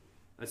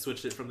 I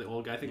switched it from the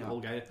old guy. I think the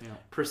old guy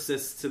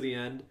persists to the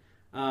end.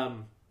 I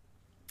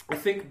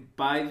think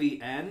by the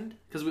end,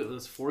 because it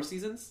was 4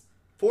 seasons.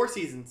 4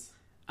 seasons.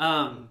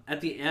 At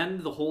the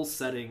end, the whole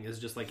setting is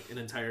just like an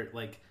entire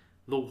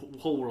the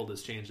whole world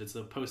has changed. It's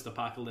a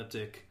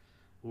post-apocalyptic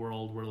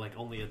world where like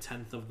only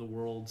 1/10 of the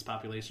world's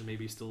population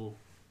maybe still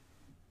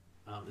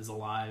is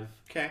alive.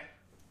 Okay.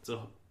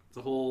 So it's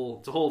a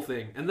whole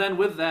thing. And then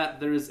with that,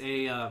 there's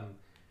a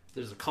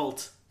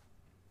cult.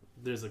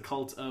 There's a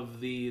cult of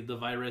the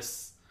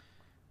virus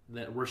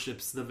that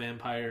worships the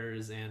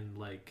vampires and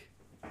like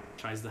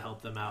tries to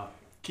help them out.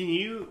 Can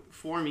you,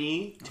 for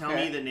me, tell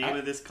me the name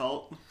of this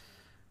cult?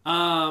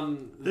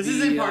 This The,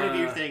 isn't part of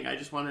your thing. I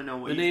just want to know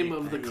what the you name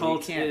think. of the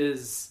cult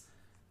is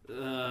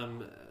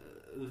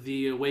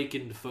the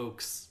Awakened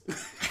Folks.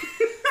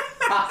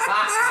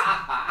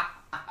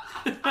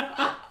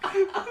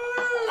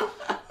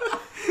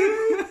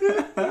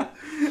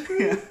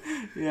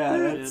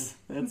 Yeah,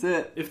 that's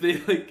it. If they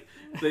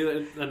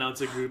announce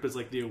a group as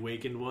like the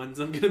Awakened Ones,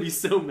 I'm gonna be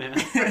so mad.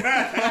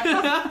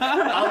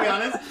 I'll be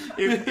honest.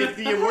 If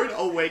the word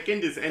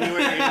 "awakened" is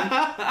anywhere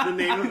in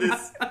the name of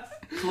this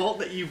cult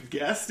that you've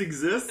guessed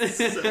exists,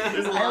 there's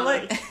a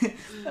lot.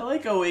 I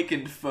like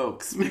Awakened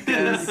Folks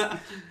because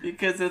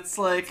it's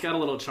like It's got a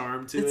little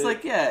charm to it. It's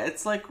like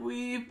it's like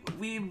we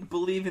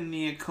believe in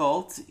the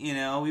occult, you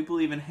know, we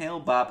believe in Hail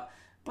Bop,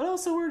 but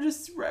also we're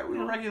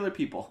regular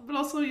people. But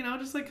also, you know,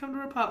 just like come to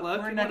our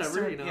potluck and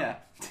whatever, you know. Yeah.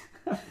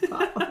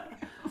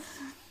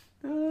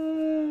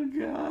 Oh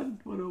God,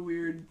 what a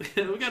weird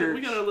we got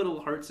our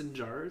little hearts in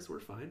jars. We're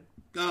fine.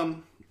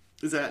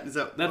 Is that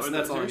that's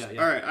all I yours? got,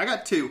 yeah. All right, I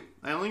got 2.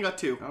 I only got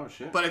 2. Oh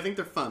shit! But I think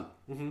they're fun.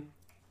 Mm-hmm.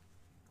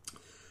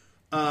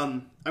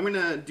 I'm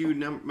gonna do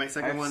my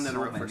second one that I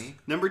wrote first.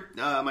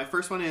 My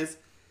first one is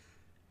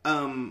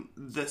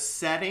the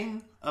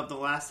setting of the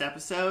last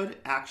episode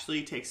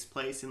actually takes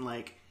place in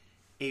like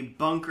a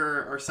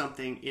bunker or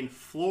something in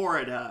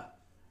Florida,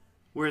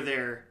 where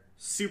they're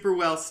super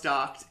well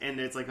stocked, and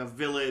it's like a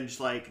village.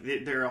 Like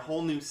they're a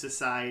whole new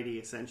society,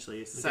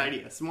 essentially,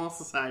 a small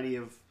society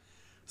of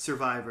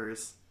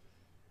survivors,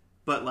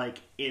 but like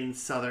in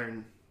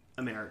southern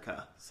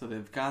America. So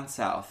they've gone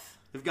south.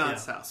 They've gone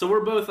south. So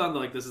we're both on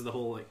this is the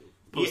whole like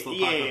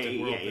post-apocalyptic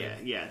world.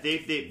 Yeah.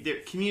 Their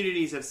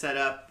communities have set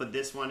up, but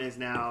this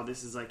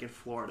is like in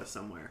Florida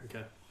somewhere.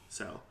 Okay.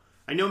 So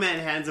I know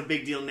Manhattan's a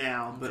big deal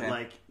now, but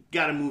like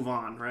gotta move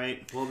on,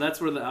 right? Well,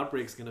 that's where the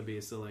outbreak's gonna be.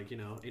 So like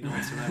ain't no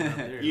one surviving out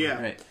there.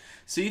 Yeah. Right.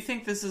 So you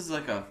think this is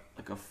like a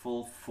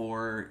full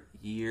 4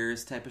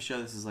 years type of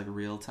show? This is like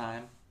real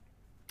time?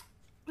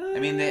 I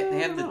mean, they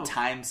have the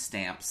time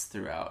stamps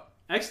throughout.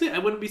 Actually, I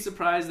wouldn't be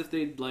surprised if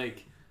they'd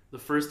like the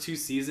first 2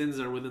 seasons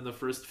are within the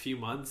first few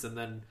months, and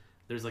then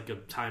there's like a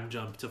time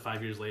jump to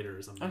 5 years later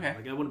or something. Okay.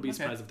 Like I wouldn't be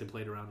surprised if they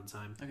played around in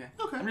time. Okay.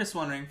 I'm just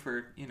wondering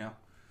for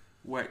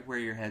where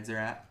your heads are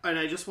at. And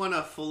I just want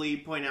to fully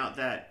point out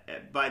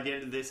that by the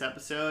end of this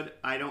episode,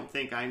 I don't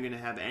think I'm going to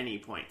have any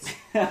points.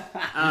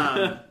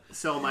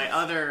 So my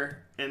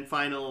other and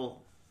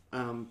final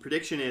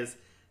prediction is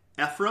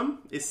Ephraim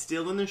is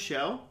still in the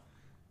show,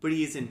 but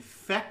he is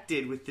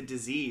infected with the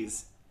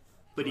disease.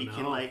 But he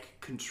can like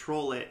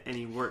control it, and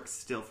he works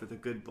still for the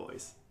good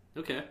boys.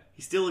 Okay.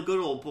 He's still a good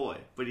old boy,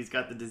 but he's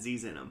got the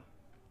disease in him.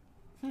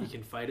 You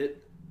can fight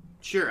it.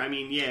 Sure, I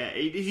mean, yeah,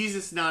 he's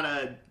just not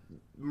a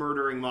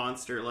murdering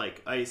monster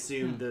like I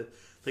assume the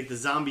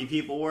zombie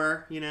people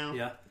were,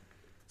 Yeah.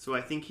 So I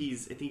think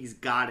he's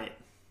got it,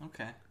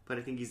 Okay. but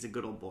I think he's a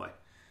good old boy.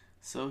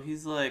 So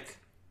he's like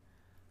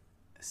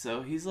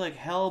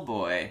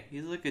Hellboy.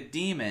 He's like a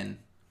demon. I'm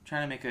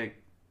trying to make a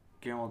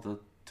Guillermo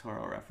del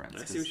Toro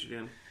reference. I see what you're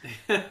doing.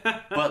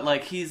 But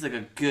like he's like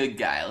a good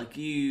guy. Like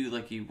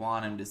you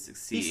want him to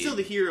succeed. He's still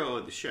the hero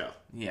of the show.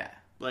 Yeah.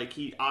 Like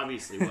he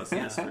obviously was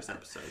in this first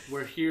episode.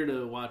 We're here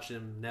to watch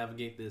him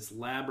navigate this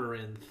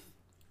labyrinth.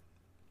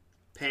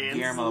 Pan's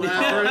Guillermo,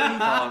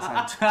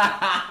 Labyrinth.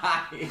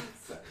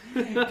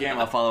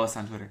 Guillermo, follow us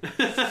on Twitter.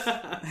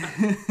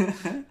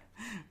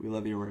 We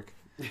love your work.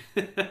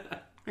 Jim.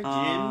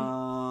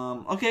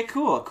 Okay,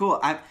 cool.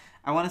 I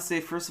want to say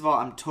first of all,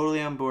 I'm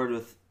totally on board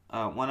with.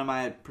 One of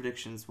my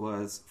predictions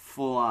was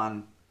full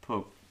on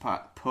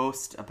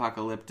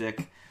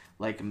post-apocalyptic,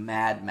 like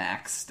Mad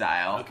Max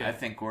style. Okay. I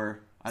think we're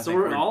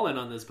all in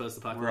on this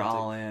post-apocalyptic. We're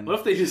all in. What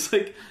if they just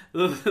like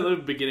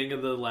the beginning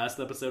of the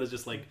last episode is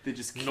just like they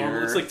just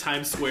normal? It's like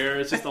Times Square.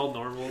 It's just all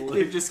normal.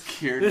 They've just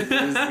cured the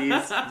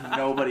disease.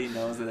 Nobody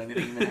knows that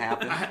anything even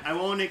happened. I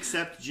won't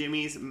accept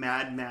Jimmy's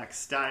Mad Max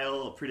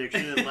style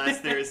prediction unless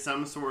there is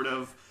some sort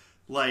of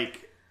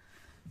like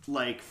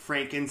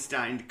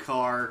Frankenstein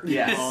car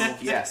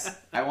involved. Yes.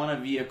 I want a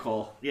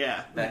vehicle.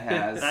 Yeah, that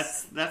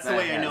has. That's the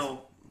way I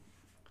know.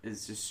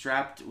 Is just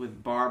strapped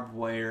with barbed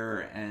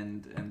wire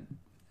and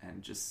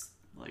just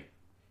like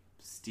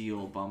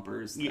steel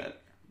bumpers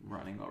that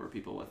running over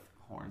people with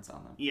horns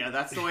on them. Yeah,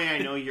 that's the way I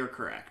know you're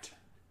correct.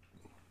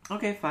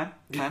 Okay, fine.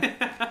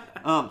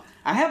 I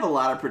have a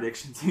lot of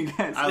predictions, you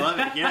guys. I love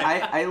it.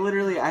 Yeah, I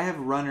literally have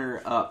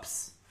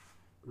runner-ups.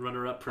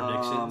 Runner-up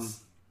predictions.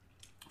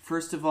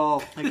 First of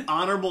all, like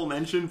honorable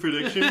mention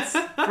predictions.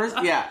 First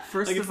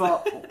of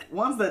all,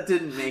 ones that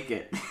didn't make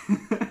it.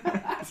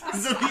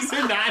 So these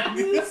are not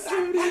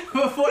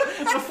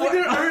before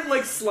there aren't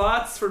like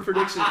slots for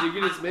predictions. You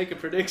can just make a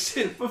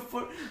prediction.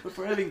 Before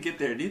I even get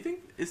there, do you think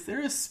is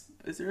there a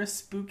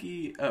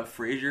spooky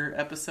Frasier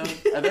episode?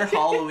 Are there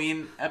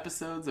Halloween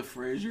episodes of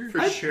Frasier?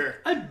 For sure.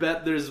 I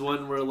bet there's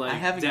one where like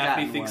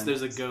Daphne thinks one.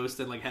 There's a ghost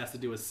and like has to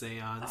do a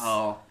seance.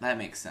 Oh, that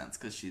makes sense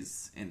because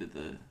she's into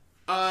the.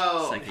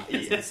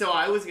 So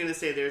I was gonna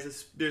say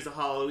there's a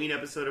Halloween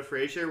episode of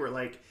Frasier where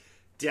like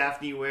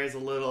Daphne wears a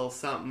little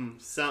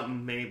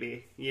something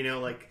maybe, and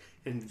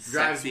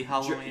drives sexy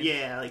Halloween.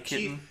 Like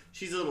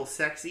she's a little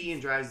sexy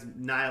and drives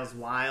Niles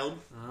wild.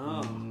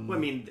 Oh, well, I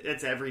mean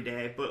that's every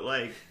day, but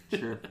like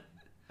sure.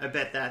 I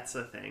bet that's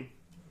a thing.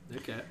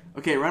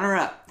 Okay, runner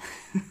up.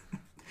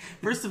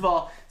 First of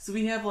all, so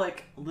we have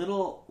like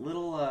little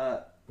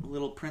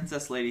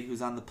princess lady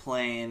who's on the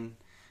plane,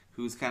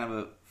 who's kind of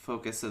a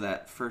focus of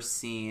that first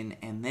scene,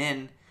 and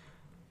then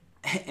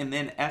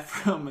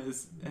Ephraim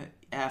is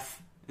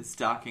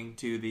talking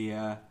to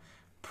the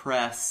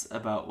press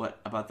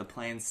about the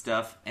plane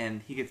stuff,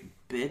 and he gets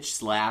bitch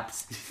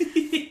slapped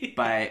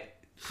by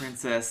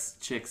Princess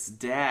Chick's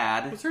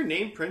dad. What's her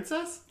name?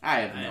 Princess? I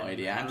have no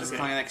idea. I'm just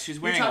calling it like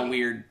she's wearing a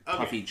weird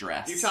puffy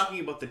dress. You're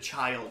talking about the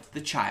child. The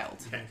child.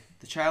 Okay.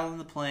 The child in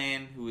the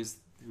plane who was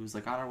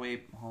like on her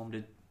way home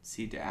to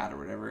see dad or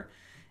whatever.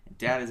 And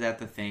dad is at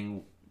the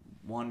thing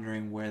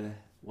wondering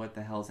what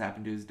the hell's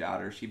happened to his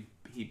daughter. He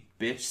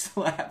bitch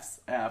slaps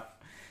F.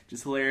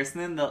 Just hilarious.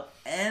 And then the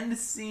end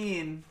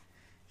scene,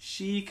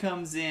 she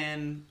comes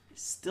in,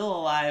 still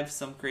alive,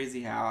 some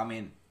crazy how. I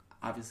mean,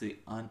 obviously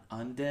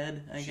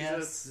undead, I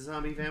guess. She's a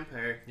zombie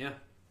vampire. Yeah.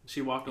 She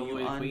walked all the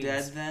way to undead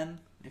Queens. then?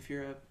 If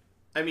you're a...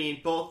 I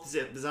mean, both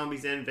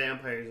zombies and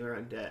vampires are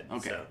undead.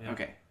 Okay, so.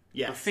 okay.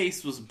 Yes. Her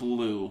face was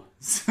blue,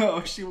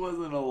 so she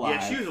wasn't alive.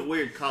 Yeah, she was a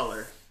weird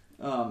color.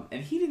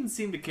 And he didn't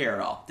seem to care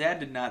at all. Dad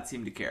did not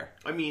seem to care.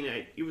 I mean,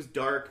 it was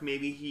dark.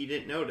 Maybe he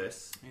didn't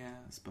notice. Yeah,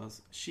 I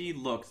suppose. She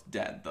looked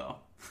dead, though.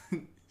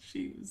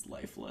 She was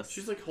lifeless.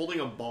 She's like holding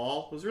a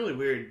ball. It was really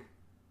weird.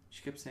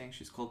 She kept saying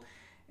she's cold.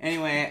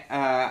 Anyway,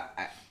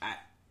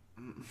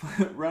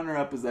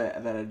 runner-up is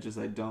that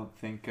I don't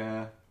think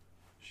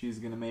she's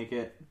going to make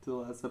it to the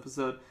last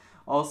episode.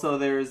 Also,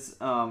 there's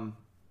a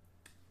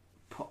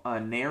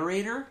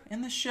narrator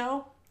in the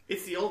show.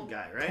 It's the old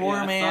guy, right? Poor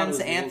Yeah, I thought it man's was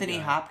the old Anthony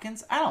guy.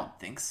 Hopkins? I don't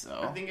think so.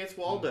 I think it's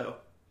Waldo.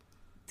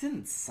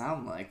 Didn't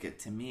sound like it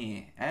to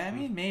me. I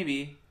mean,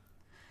 maybe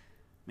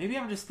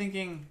I'm just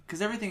thinking,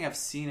 because everything I've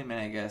seen him in,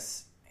 I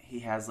guess he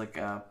has like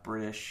a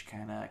British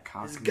kind of His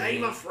costume.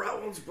 Game of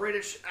Thrones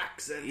British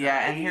accent.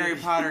 Yeah, and Harry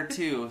Potter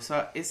too.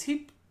 So is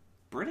he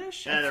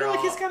British? Yeah, I they're feel like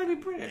all- he's got to be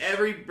British.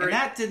 And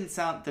that didn't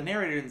sound. The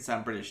narrator didn't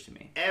sound British to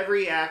me.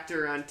 Every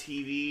actor on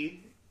TV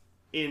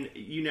in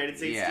United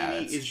States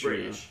TV that's is true.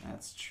 British.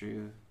 That's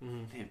true.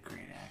 They have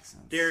great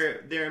accents.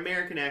 Their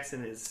American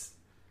accent is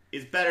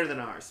better than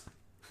ours.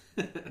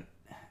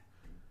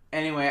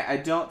 Anyway, I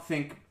don't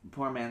think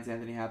poor man's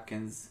Anthony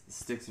Hopkins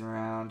sticks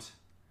around.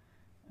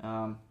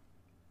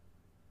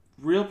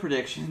 Real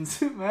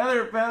predictions. my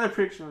other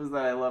prediction was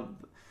that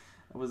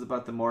was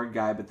about the morgue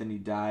guy, but then he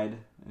died,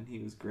 and he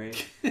was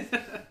great.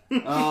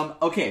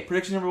 Okay,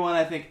 prediction number 1.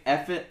 I think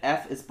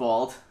F is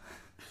bald.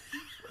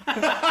 By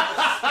the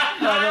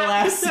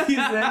last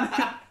season.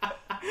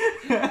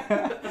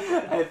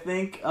 I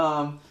think.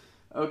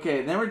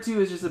 Okay, number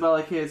 2 is just about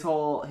like his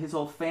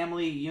whole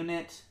family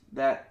unit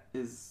that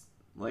is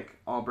like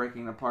all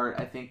breaking apart.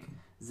 I think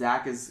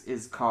Zach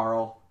is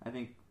Carl. I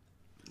think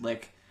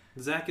like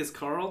Zach is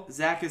Carl?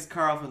 Zach is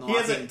Carl from The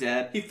Walking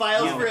Dead. He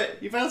files for it.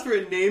 He files for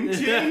a name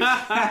change.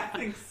 I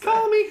think so.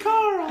 Call me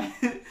Carl!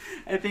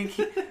 I think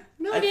he,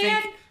 No, I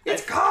Dad, think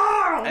it's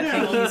Carl. I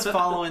think he's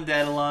following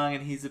Dad along,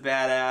 and he's a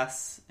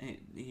badass.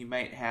 He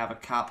might have a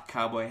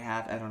cowboy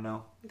hat. I don't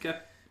know. Okay.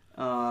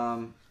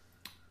 I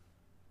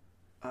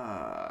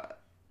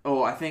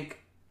think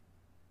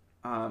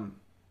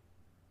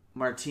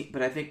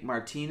but I think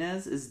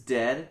Martinez is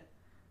dead.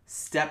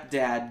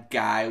 Stepdad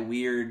guy,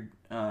 weird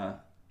guy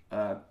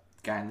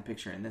in the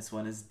picture in this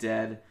one is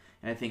dead,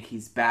 and I think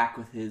he's back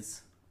with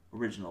his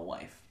original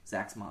wife,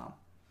 Zach's mom.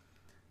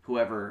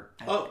 Whoever,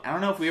 I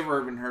don't know if we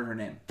ever even heard her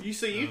name. You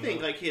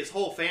think like his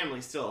whole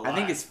family's still alive? I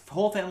think his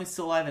whole family's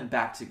still alive and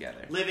back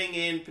together. living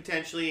in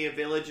potentially a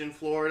village in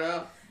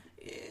Florida.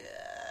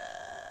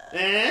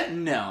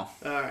 No.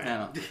 All right.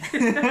 No.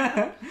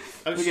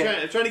 I'm just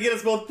Okay. trying to get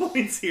us both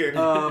points here.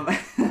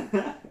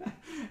 I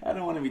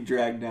don't want to be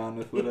dragged down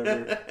with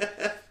whatever.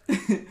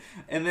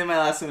 And then my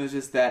last one is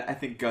just that I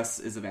think Gus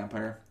is a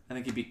vampire. I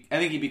think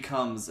he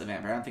becomes a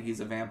vampire. I don't think he's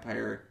a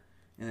vampire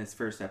in this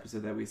first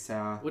episode that we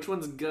saw. Which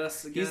one's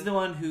Gus again? He's the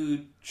one who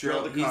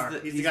Drilled the car.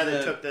 He's the guy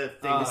that took the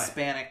thing away.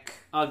 Hispanic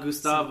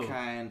Gustavo. some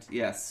kind.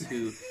 Yes,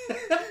 who's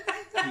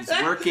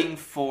working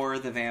for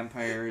the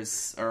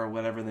vampires or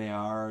whatever they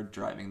are,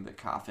 driving the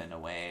coffin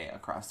away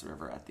across the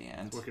river at the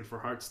end. Working for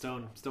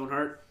Heartstone.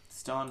 Stoneheart.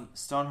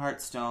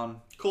 Stoneheart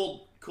Stone.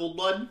 Cold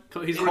blood.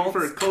 He's working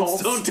for Cold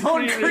Stone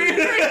Creamery.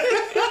 Creamery.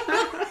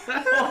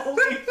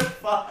 Holy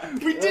fuck!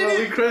 We did it.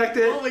 We cracked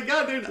it. Oh my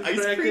god, there's an ice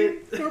cracked cream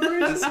it.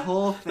 corporation. This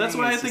whole thing. That's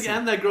why I is think just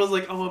and that girl's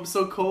like, oh, I'm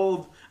so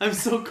cold. I'm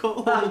so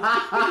cold.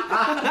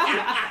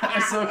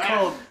 I'm so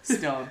cold.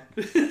 Stone.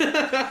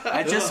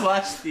 I just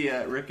watched the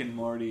Rick and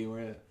Morty.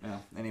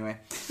 Anyway,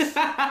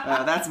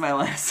 that's my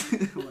last.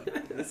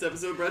 This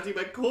episode brought to you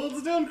by Cold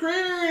Stone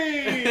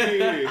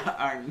Creamery.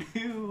 Our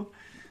new.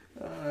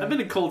 I've been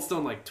to Cold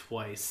Stone like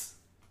twice.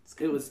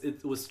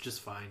 It was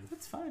just fine.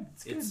 It's fine.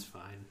 It's good. It's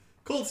fine.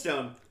 Cold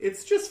Stone.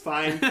 It's just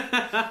fine.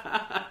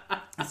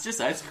 It's just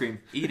ice cream.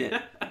 Eat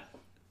it.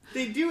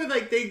 They do it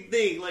like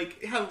they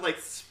like have like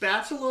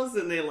spatulas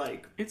and they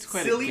like It's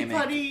quite a silly gimmick.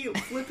 putty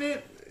flip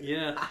it,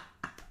 Yeah.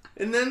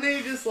 and then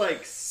they just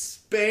like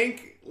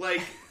spank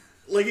like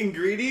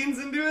ingredients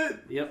into it.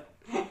 Yep.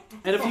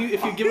 And if you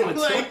give them a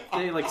tip, Like-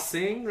 they like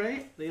sing,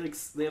 right? They have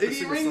If to you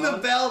sing a ring the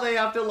song. bell, they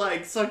have to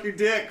like suck your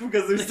dick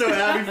because they're so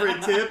happy for a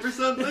tip or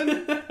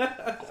something.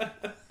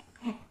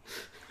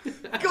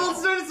 Cold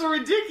Stone is so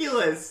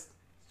ridiculous.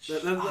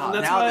 That's now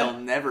why they'll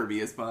never be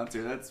a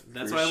sponsor. That's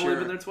That's for why I've sure. only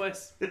been there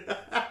twice.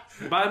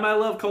 Buy my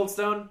love, Cold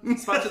Stone.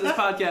 Sponsor this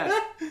podcast.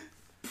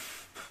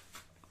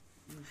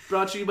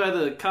 Brought to you by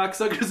the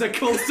cocksuckers at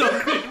Cold Stone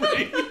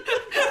Creamery.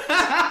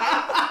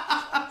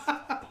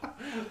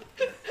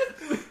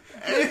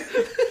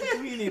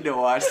 We need to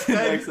watch the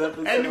next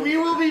episode. And we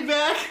will be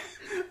back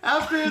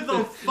after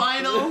the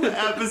final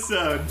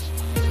episode.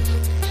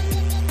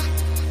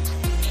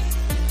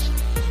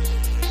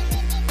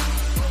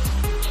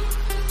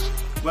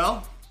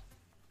 Well,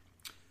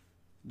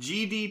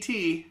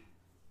 GDT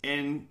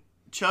and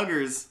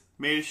Chuggers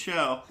made a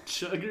show.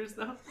 Chuggers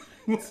now?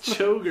 It's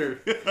Choger.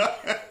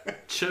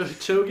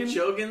 Chogan?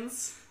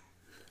 Chogans.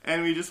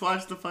 And we just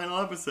watched the final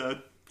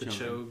episode. The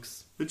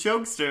Chogs. The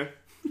Chokester.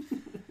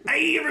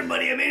 Hey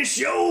everybody, I made a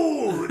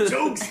show!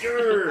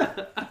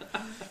 Chokester!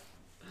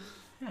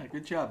 Yeah,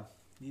 good job.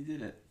 You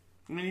did it.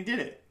 I mean, he did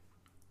it.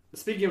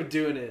 Speaking of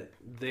doing it,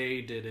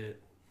 they did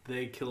it.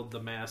 They killed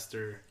the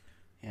master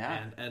Yeah.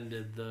 and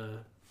ended the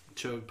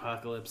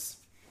Choke-apocalypse.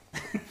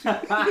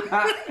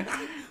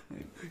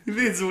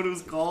 This is what it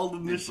was called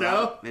in the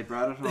show. They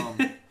brought it home.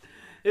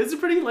 It was a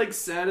pretty like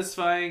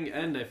satisfying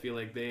end. I feel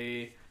like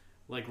they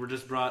were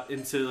just brought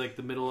into like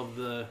the middle of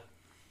the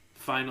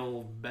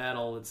final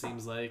battle. It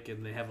seems like,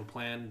 and they have a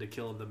plan to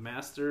kill the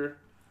master,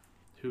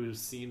 who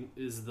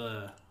is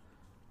the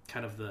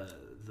kind of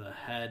the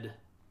head,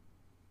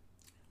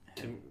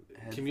 Head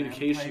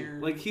communication. vampire?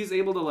 Like he's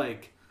able to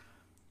like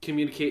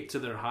communicate to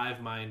their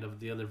hive mind of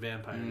the other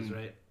vampires,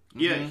 right?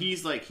 Yeah,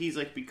 he's like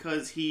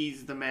because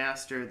he's the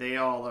master, they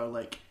all are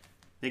like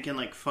they can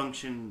like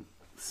function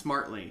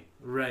smartly.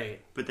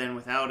 Right. But then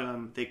without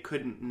him, they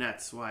couldn't. And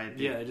that's why.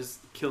 Yeah, it just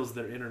kills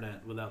their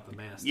internet without the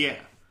master. Yeah.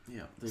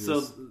 Yeah.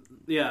 So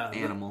yeah,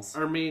 animals.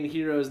 Our main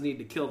heroes need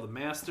to kill the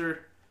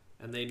master,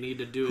 and they need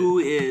to do Who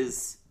it.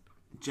 is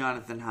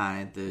Jonathan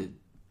Hyde, the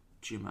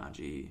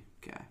Jumanji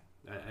guy?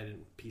 I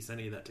didn't piece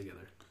any of that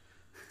together.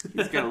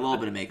 He's got a little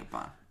bit of makeup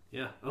on.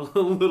 Yeah, a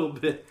little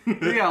bit. He's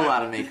got a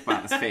lot of makeup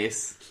on his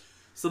face.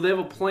 So they have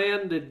a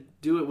plan to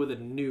do it with a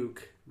nuke,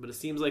 but it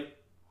seems like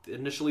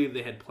initially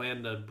they had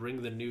planned to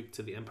bring the nuke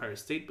to the Empire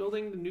State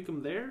Building to nuke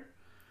them there.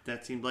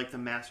 That seemed like the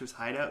master's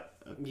hideout.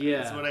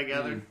 Yeah. That's what I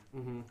gathered.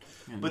 And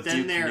But the then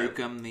Duke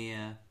they're-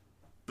 Nukem,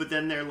 But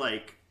then their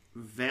like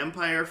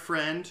vampire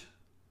friend,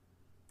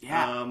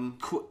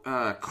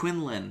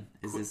 Quinlan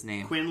is his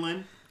name.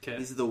 Quinlan. Okay.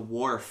 He's the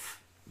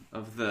Worf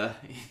of the.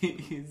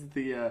 He's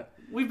the.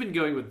 We've been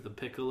going with the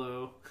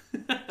Piccolo.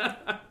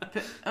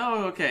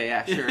 Oh, okay,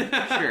 yeah, sure.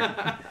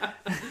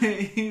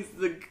 He's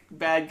the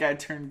bad guy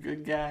turned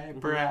good guy,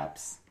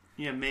 perhaps.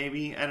 Yeah,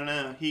 maybe. I don't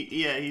know.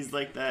 He's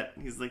like that.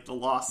 He's like the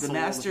lost The soul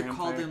of master vampire.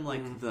 called him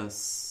like the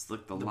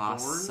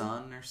lost Born?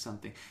 son or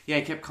something. Yeah,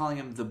 he kept calling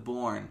him the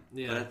Born.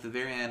 Yeah. But at the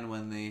very end,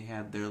 when they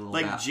had their little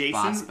like boss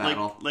Jason.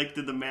 battle, Like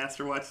did the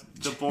master watch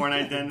The Bourne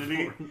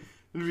Identity?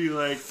 It'd be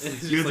like,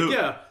 It's you're just like, the-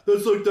 yeah,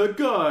 that's like that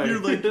guy.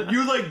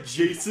 You're like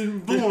Jason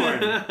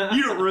Bourne.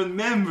 You don't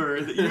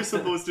remember that you're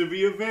supposed to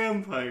be a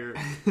vampire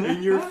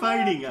and you're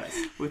fighting us.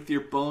 with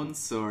your bone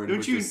sword, Don't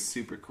which you- is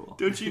super cool.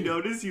 Don't you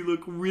notice you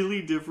look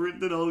really different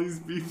than all these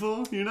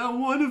people? You're not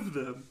one of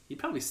them.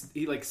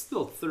 he like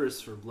still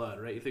thirsts for blood,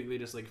 right? You think they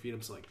just like feed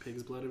him some like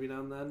pig's blood every now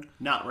and then?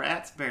 Not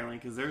rats, apparently,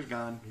 because they're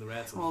gone. The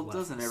rats. Well, left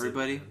doesn't to sit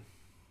everybody? there and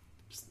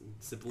just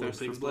sip a little Thirst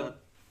for pig's blood?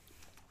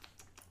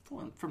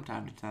 blood? From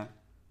time to time.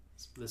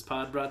 This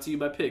pod brought to you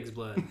by Pig's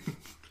Blood.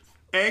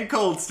 And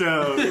Cold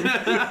Stone.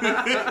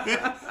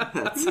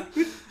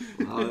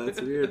 Oh, that's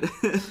weird.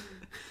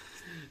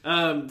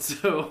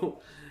 So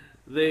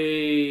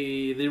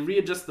they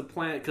readjust the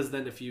plan because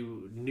then if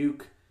you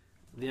nuke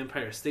the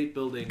Empire State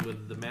Building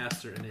with the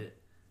Master in it,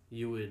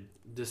 you would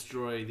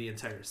destroy the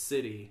entire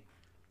city.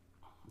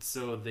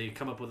 So they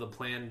come up with a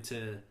plan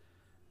to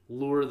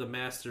lure the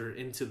Master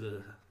into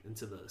the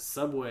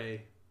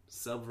subway,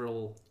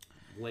 several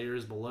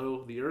layers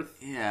below the Earth.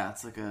 Yeah,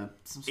 it's like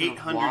some sort of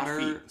 800 water,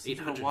 feet. some sort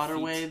 800 of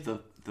waterway. feet.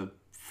 The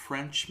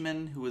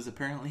Frenchman who was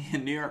apparently a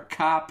New York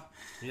cop.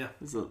 Yeah.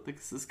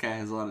 This guy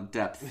has a lot of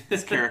depth.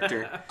 His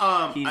character,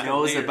 he I-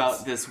 knows layers.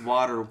 about this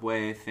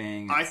waterway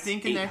thing. I It's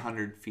think in that-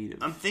 800 feet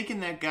of. I'm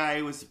thinking that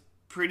guy was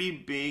pretty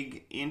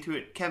big into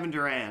it. Kevin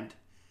Durand.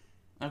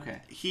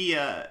 Okay. He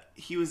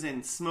was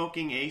in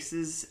Smoking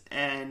Aces,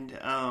 and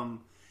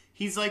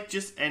he's like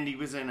and he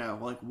was in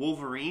like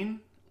Wolverine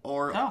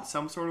or Oh.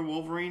 some sort of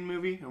Wolverine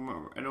movie. I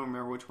don't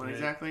remember which one Right.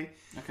 exactly.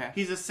 Okay.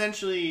 He's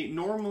essentially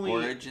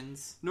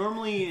Origins.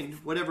 normally in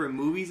whatever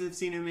movies I've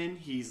seen him in,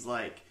 he's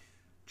like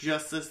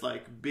just this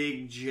like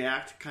big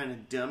jacked kind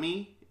of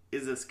dummy.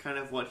 Is this kind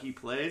of what he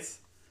plays?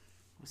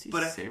 Was he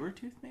But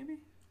Sabretooth, maybe?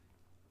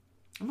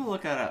 I'm gonna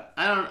look that up.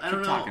 I don't Keep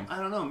know. talking. I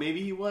don't know.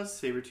 Maybe he was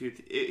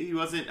Sabretooth. He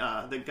wasn't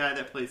the guy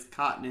that plays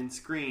Cotton in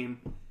Scream.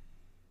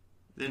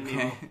 Then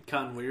Okay.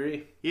 Cotton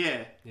Weary.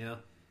 yeah, Yeah.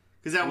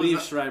 because that Liev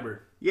was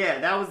Schreiber.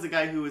 that was the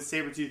guy who was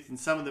Sabretooth in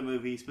some of the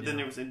movies, but then Yeah.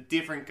 there was a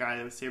different guy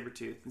that was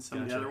Sabretooth in some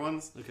of the Gotcha. other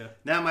ones. Okay.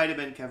 That might have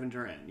been Kevin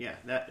Durant. Yeah,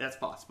 that's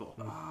possible.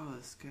 Oh,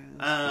 this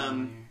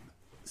guy.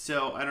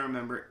 So I don't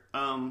remember.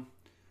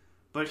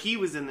 But he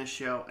was in this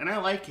show, and I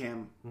like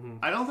him.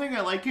 I don't think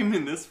I like him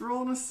in this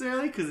role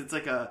necessarily because it's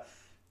like a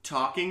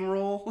talking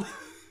role.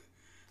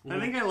 I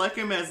think I like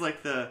him as like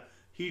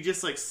he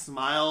just like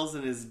smiles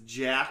and is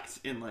jacked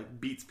and like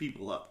beats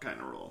people up kind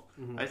of role.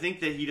 I think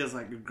that he does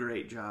like a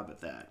great job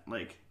at that,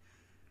 like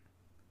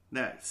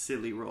that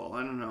silly role.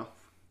 I don't know.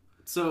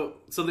 So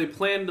they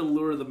plan to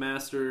lure the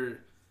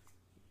Master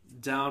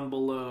down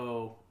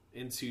below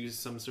into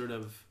some sort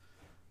of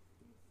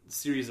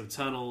series of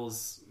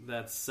tunnels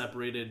that's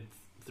separated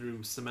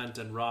through cement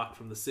and rock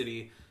from the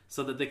city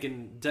so that they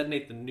can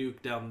detonate the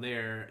nuke down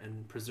there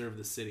and preserve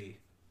the city.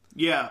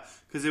 Yeah,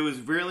 because it was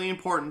really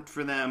important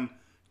for them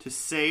to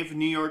save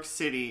New York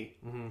City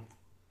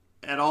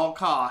at all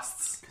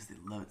costs. Because they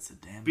love it so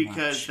damn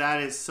Because much.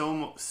 that is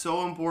so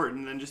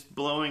important than just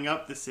blowing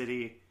up the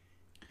city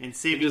and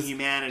saving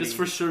humanity. Just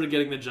for sure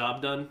getting the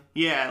job done.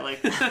 Yeah,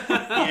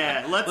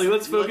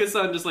 let's focus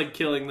on just like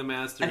killing the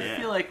master. I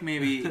feel like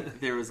maybe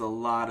there was a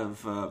lot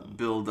of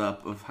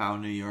build-up of how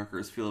New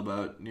Yorkers feel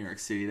about New York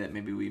City that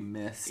maybe we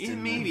missed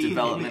in the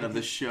development of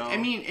the show. I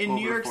mean, in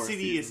New York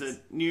City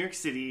New York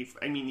City.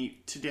 I mean,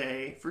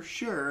 today for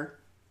sure.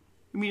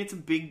 I mean, it's a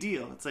big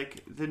deal. It's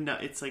like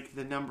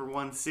the number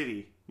one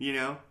city. You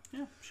know?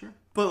 Yeah, sure.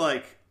 But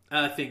like,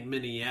 I think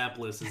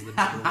Minneapolis is the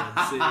number one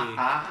city.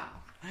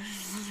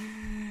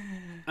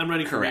 I'm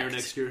running for mayor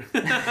next year.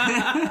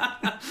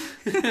 I'd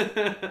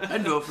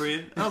vote for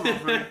you. I'll vote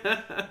for you.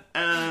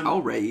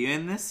 I'll write you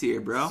in this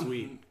year, bro.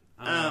 Sweet.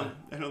 I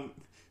don't.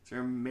 Is there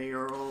a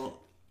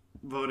mayoral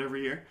vote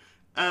every year?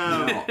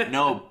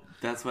 No,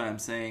 that's what I'm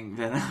saying.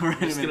 That I'll write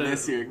him in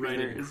this year. Write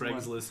in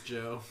Craigslist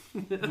Joe.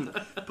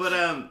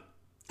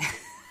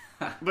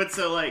 But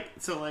so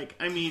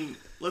I mean,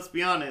 let's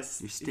be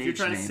honest. If you're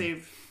trying to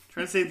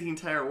save the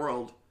entire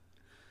world,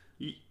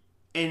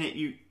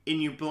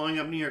 you're blowing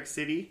up New York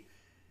City,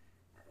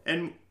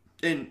 and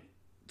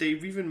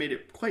they've even made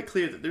it quite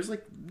clear that there's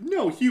like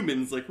no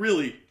humans like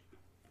really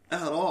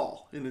at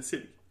all in the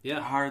city.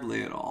 Yeah,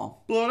 hardly at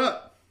all. Blow it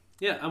up.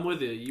 Yeah, I'm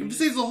with you. It just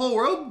saves the whole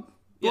world.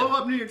 Blow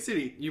up New York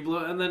City. You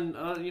blow, and then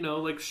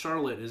like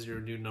Charlotte is your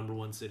new number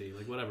one city.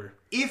 Like whatever.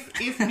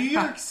 If New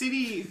York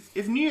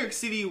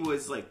City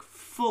was like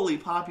fully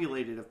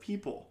populated of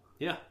people,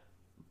 yeah,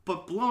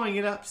 but blowing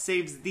it up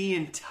saves the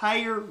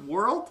entire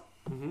world.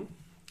 Mm-hmm.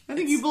 I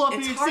think you blow up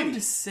New York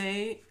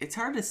City. It's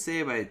hard to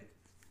say by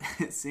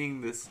seeing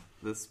this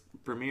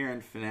premiere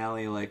and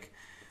finale, like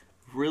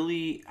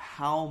really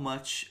how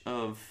much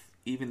of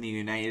even the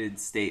United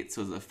States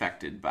was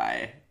affected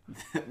by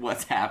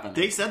what's happening.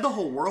 They said the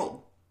whole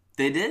world.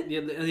 They did?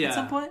 Yeah. At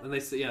some point? And they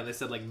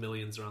said like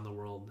millions around the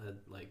world had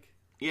like...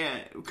 Yeah,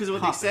 because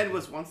what they said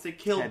was once they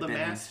killed the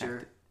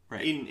master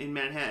in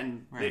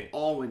Manhattan, they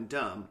all went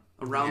dumb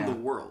around the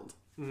world.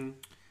 Mm-hmm.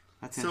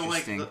 That's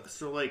interesting.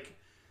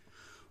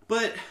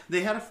 But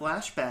they had a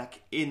flashback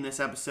in this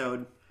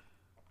episode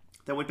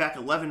that went back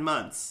 11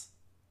 months.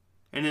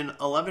 And then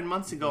 11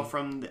 months ago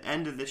from the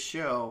end of the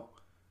show,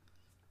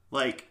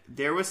 like,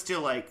 there was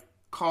still, like,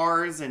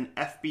 cars and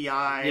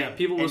FBI. Yeah,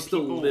 people were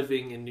still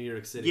living in New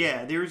York City.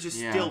 Yeah, there was just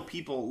still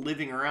people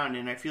living around,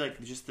 and I feel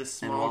like just this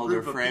small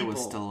group of people. And Walder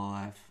Frey was still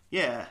alive.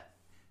 Yeah.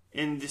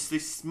 And just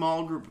this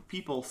small group of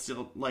people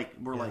still, like,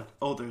 were like,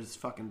 oh, there's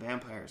fucking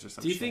vampires or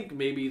something. Do you think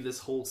maybe this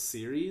whole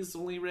series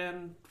only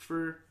ran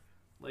for,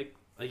 like,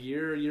 a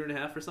year and a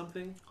half or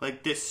something?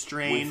 Like, this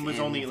strain was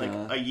only, like,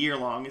 a year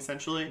long,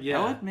 essentially? Yeah.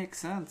 That would make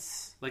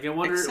sense. Like, I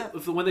wonder,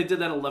 if when they did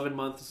that 11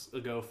 months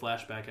ago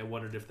flashback, I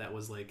wondered if that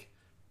was, like,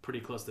 pretty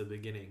close to the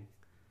beginning.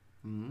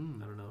 I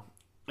don't know.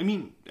 I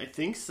mean, I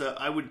think so.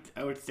 I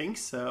would think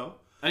so.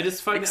 I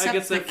just find... Except I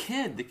guess the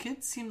kid. The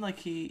kid seemed like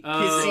he...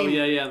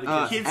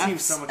 The kid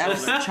seemed so much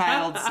F's older.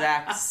 child,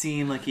 Zach,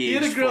 seemed like he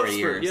aged 4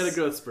 years. He had a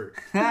growth spurt.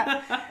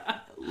 A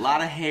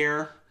lot of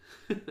hair.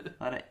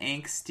 A lot of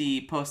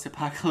angsty,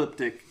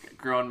 post-apocalyptic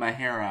growing my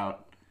hair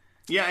out.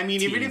 Yeah, I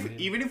mean,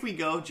 even if we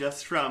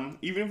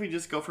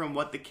just go from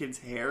what the kid's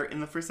hair in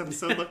the first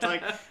episode looked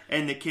like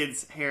and the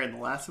kid's hair in the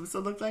last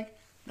episode looked like,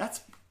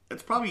 that's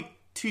probably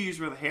 2 years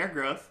worth of hair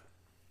growth.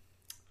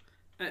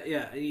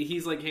 Yeah,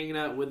 he's like hanging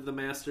out with the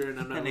master, and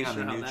I'm not really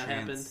sure how that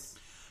happened.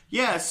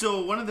 Yeah,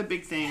 so one of the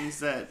big things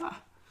that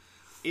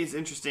is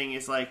interesting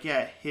is like,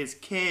 his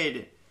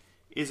kid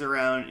is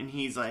around and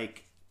he's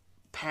like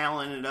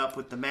palling it up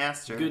with the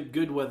master.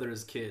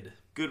 Goodweather's kid.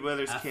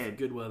 Goodweather's kid.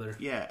 Goodweather.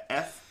 Yeah,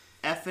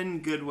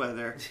 effing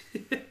Goodweather.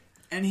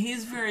 And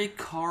he's very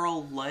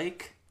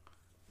Carl-like,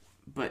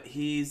 but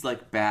he's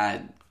like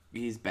bad.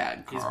 He's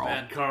bad Carl. He's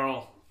bad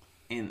Carl.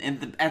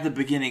 At the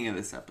beginning of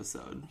this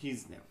episode.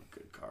 He's never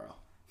good Carl.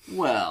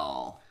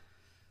 Well...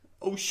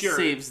 Oh, sure.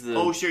 He's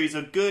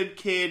a good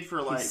kid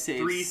for like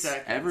 3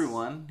 seconds.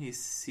 Everyone. He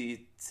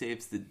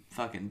saves the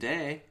fucking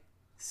day.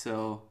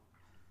 So...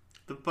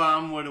 The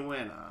bomb would have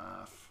went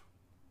off.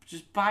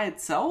 Just by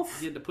itself?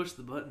 You had to push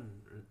the button,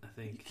 I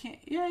think. You can't...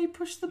 Yeah, you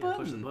push the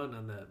button. Push the button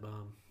on that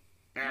bomb.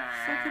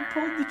 Fucking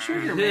pulled the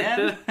trigger,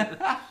 man.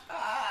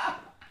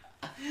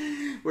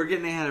 We're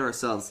getting ahead of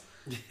ourselves.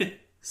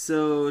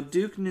 So,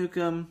 Duke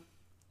Nukem...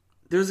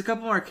 There's a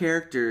couple more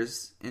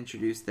characters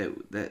introduced that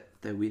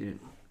we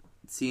didn't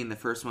see in the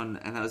first one,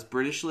 and that was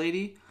British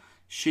lady,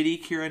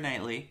 shitty Keira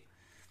Knightley.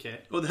 Okay.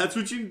 Oh, that's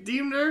what you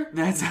deemed her?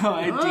 That's how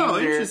I deemed her. Oh,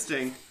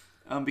 interesting.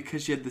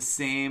 Because she had the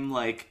same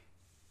like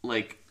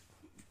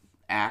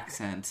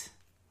accent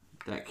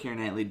that Keira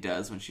Knightley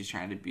does when she's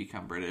trying to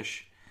become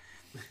British,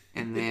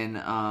 and then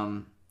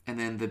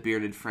the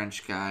bearded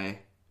French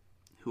guy,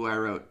 who I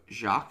wrote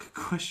Jacques ?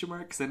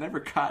 Because I never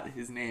caught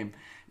his name.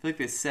 I feel like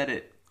they said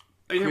it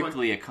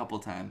quickly a couple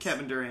times.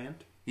 Kevin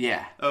Durant.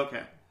 Yeah.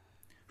 Okay.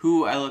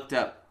 Who I looked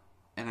up,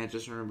 and I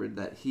just remembered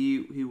that he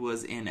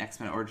was in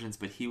X-Men Origins,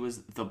 but he was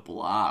the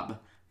Blob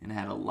and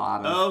had a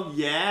lot of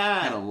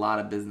had a lot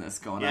of business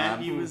going on. Yeah,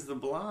 he was the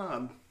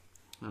Blob.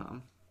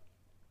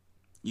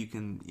 You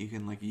can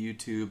like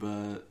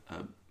YouTube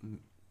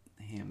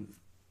him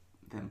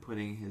them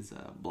putting his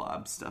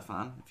blob stuff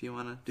on. If you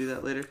want to do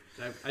that later,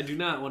 I do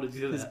not want to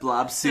do that. his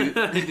blob suit.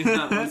 I do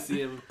not want to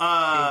see him paint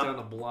on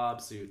a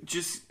blob suit.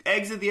 Just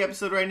exit the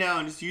episode right now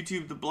and just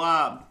YouTube the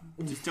Blob.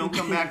 Just don't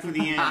come back for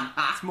the end.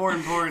 It's more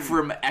important.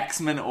 From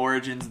X-Men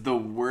Origins, the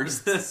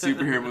worst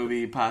superhero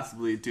movie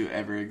possibly to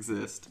ever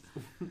exist.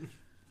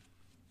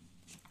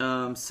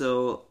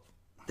 So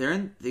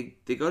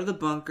they go to the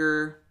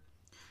bunker.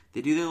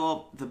 They do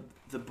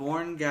the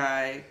Bourne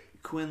guy,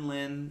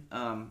 Quinlan,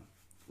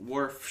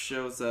 Worf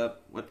shows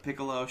up.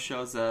 Piccolo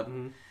shows up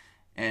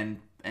and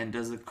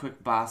does a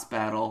quick boss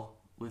battle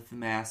with the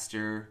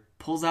Master.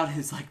 Pulls out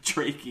his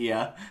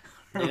trachea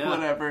or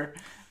whatever.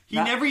 He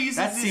never uses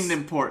that this, seemed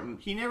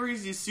important. He never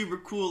uses super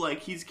cool,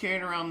 he's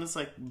carrying around this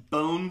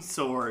bone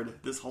sword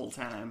this whole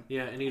time.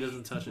 Yeah, and he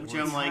doesn't touch it Which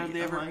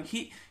once.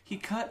 He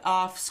cut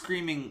off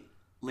Screaming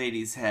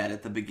Lady's head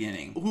at the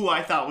beginning. Who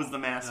I thought was the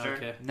Master.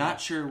 Okay. Not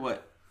sure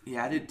what.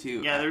 Yeah, I did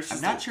too. Yeah,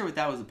 I'm not sure what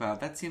that was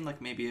about. That seemed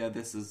like maybe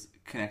this is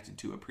connected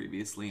to a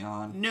previously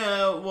on.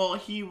 No, well,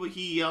 he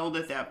yelled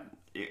at that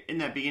in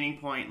that beginning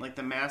point.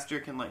 The Master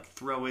can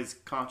throw his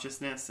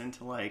consciousness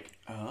into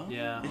Oh.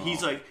 Yeah.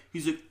 He's like.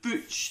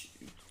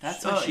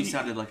 That's why she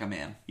sounded like a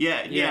man.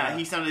 Yeah.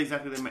 He sounded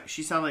exactly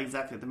she sounded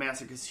exactly like the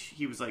Master because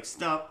he was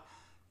stop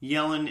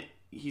yelling.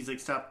 He's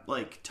stop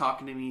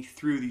talking to me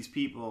through these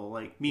people.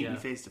 Meet me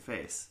face to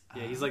face.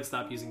 Yeah, he's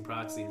stop using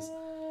proxies.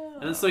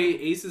 And then so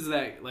he aces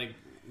that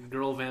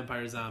girl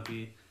vampire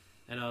zombie,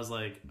 and I was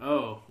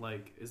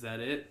is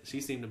that it?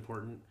 She seemed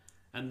important.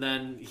 And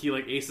then he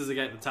aces a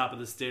guy at the top of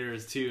the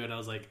stairs too, and I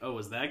was oh,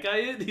 is that guy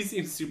it? He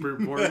seems super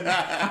important.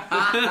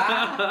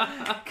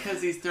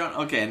 Because he's thrown.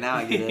 Okay, now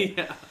I get it.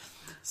 Yeah.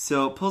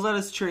 So pulls out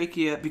his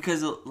trachea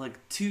because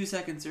 2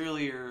 seconds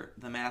earlier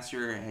the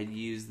Master had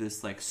used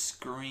this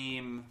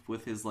scream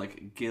with his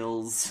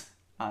gills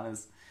on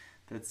his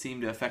that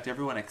seemed to affect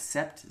everyone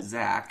except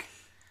Zach.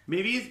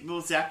 Maybe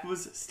Zach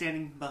was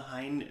standing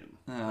behind him.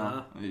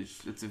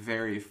 It's a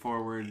very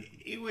forward.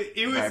 It was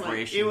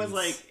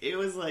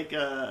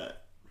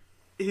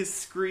his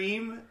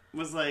scream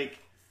was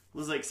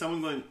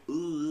someone going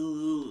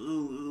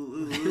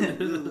ooh.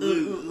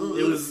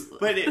 It was,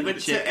 but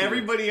to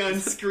everybody on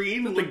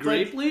screen, the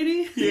grape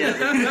lady. Yeah,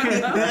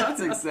 that's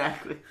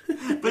exactly.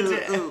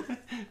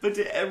 But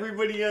to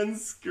everybody on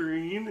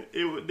screen,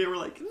 they were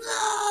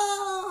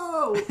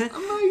no,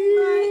 my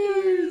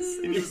ears.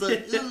 And he was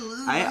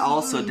I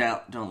also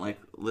don't like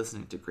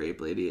listening to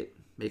Grape Lady. It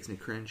makes me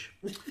cringe.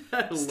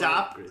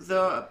 Stop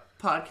the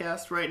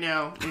podcast right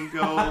now and go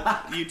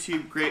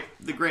YouTube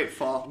the Grape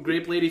Fall.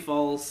 Grape Lady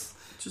Falls.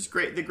 Just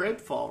great, the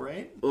Grape Fall,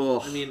 right? Oh,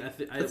 I mean,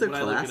 that's a when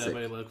I look classic. it up,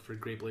 I look for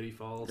Grape Lady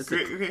Falls.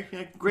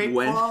 Grape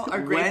Fall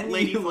or Grape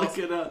Lady Falls? Look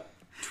it up.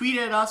 Tweet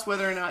at us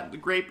whether or not the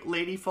Grape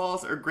Lady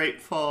Falls or Grape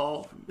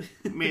Fall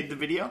made the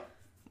video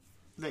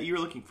that you were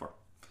looking for.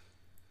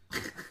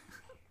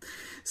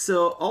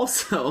 So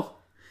also,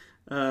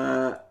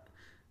 I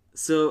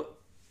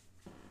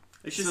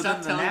should So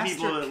stop then the telling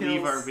people Master to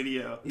leave kills- our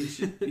video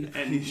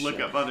and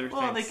look up other things.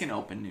 well, they can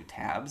open new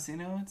tabs. It's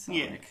not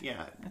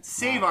It's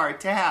Save our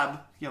tab,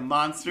 you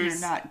monsters.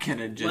 You're not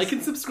gonna just Like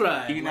and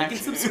subscribe. You can Like and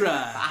actually-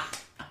 subscribe.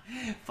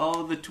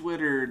 follow the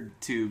Twitter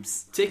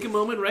tubes. Take a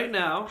moment right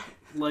now.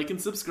 Like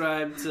and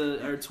subscribe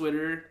to our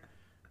Twitter,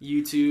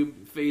 YouTube,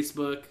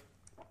 Facebook.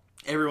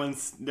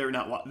 They're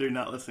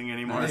not listening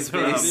anymore. They've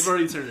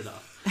already turned it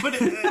off. But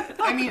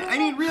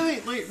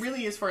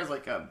really, as far as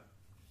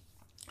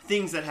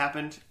things that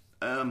happened,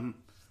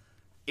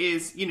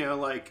 is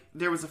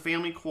there was a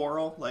family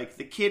quarrel.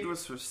 The kid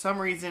was for some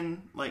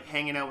reason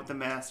hanging out with the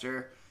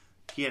Master.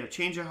 He had a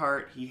change of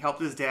heart. He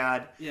helped his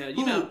dad. Yeah,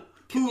 you know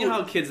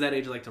how kids that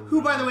age like to.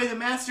 Who, by the way, the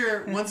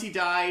Master once he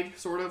died,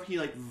 he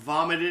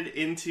vomited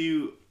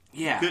into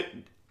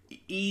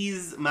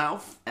E's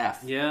mouth.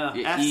 F. Yeah.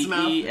 F's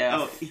mouth.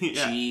 F,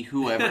 G,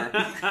 whoever.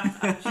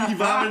 He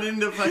vomited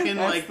into fucking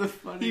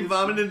he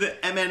vomited into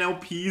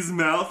MNOP's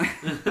mouth.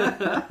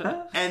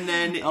 And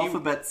then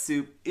Alphabet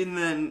soup. And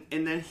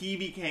then he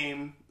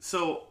became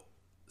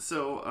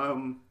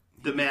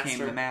the Master.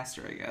 Became the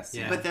Master, I guess.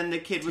 Yeah. But then the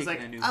kid was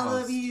Taking a new I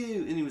love host.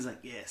 you, and he was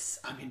yes,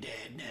 I'm your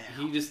dad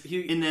now.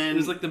 And then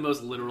it was the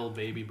most literal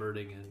baby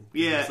birding, and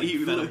Yeah,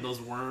 he fed him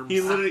those worms.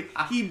 He literally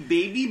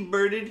baby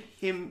birded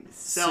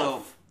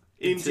himself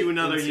into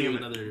another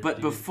human.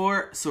 But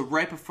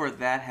right before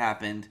that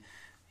happened,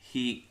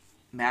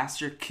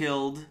 Master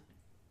killed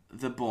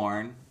the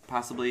Bourne,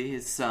 possibly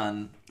his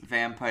son,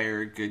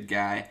 vampire good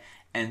guy,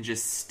 and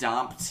just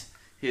stomped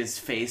his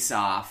face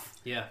off.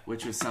 Yeah.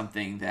 Which was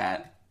something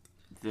that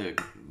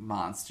the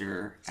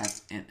monster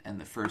in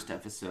the first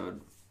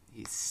episode,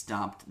 he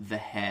stomped the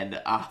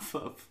head off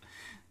of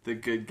the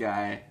good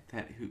guy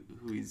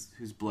whose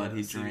blood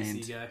he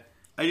drained. Guy.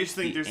 I just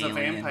think The there's alien. a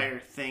vampire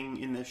thing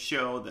in the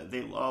show that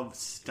they love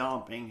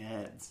stomping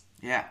heads.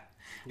 Yeah.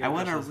 Yeah, I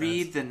want to those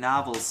read heads. the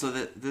novels. So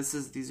that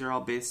these are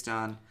all based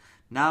on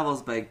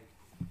novels by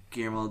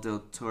Guillermo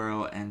del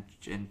Toro and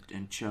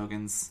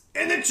Chogans.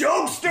 And the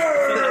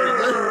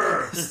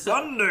Jokester!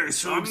 Thunder,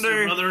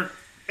 brother.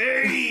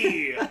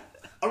 Hey!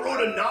 I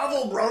wrote a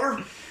novel,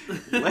 brother!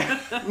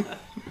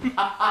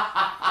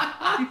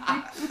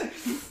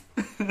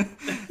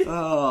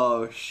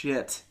 Oh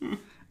shit!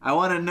 I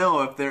want to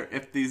know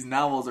if these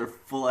novels are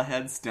full of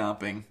head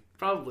stomping.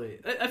 Probably.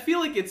 I feel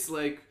like it's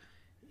like,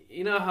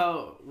 you know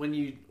how when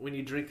you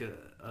drink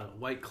a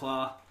White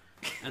Claw,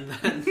 and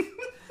then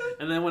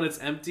and then when it's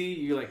empty,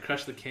 you like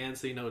crush the can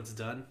so you know it's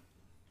done.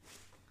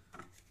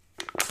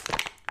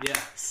 Yeah.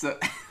 So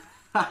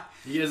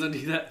You guys don't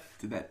do that?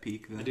 did that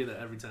peak? Then? I do that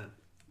every time.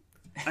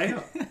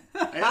 I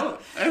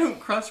don't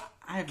crush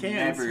I've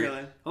cans never.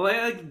 really. Well,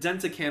 I like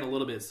dent a can a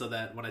little bit so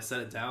that when I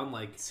set it down,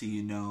 like, So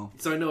you know.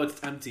 so I know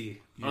it's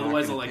empty. You're not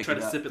Otherwise, gonna I'll like pick try it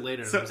to up. sip it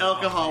later. So and I'm just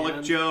like, alcoholic oh,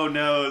 man. Joe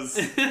knows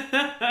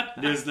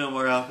there's no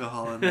more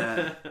alcohol in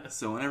that.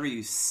 So whenever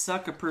you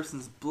suck a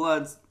person's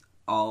blood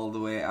all the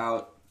way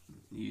out,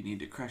 you need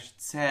to crush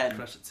its head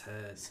Crush its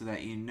head. so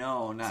that you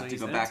know not So to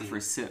he's go back empty. for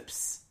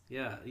sips.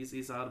 Yeah,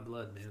 he's out of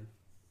blood, man.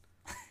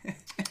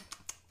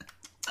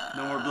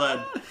 No more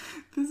blood.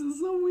 This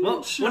is a weird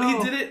Well, show.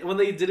 when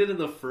they did it in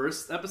the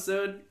first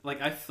episode,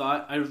 like I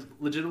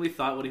legitimately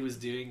thought what he was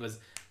doing was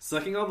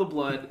sucking all the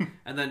blood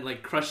and then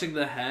like crushing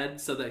the head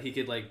so that he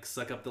could like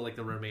suck up the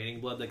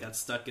remaining blood that got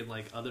stuck in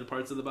like other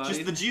parts of the body.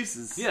 Just the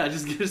juices. yeah,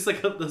 just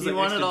suck up those. He like,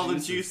 wanted extra all the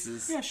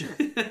juices. juices. Yeah,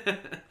 sure.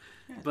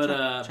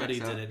 But checks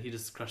he out. didn't. He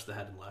just crushed the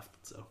head and left.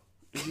 So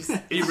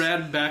he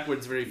ran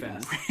backwards very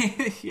fast.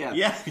 Yeah.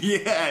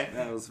 Yeah.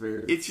 That was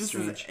very It's just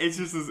strange.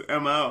 his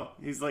MO.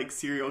 He's like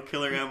serial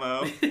killer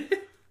MO.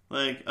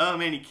 Like, oh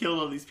man, he killed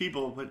all these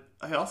people, but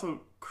I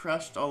also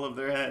crushed all of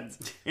their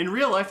heads. In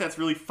real life, that's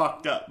really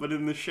fucked up, but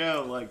in the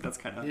show, like, that's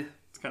kind of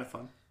it's kind of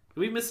fun.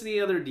 Did we miss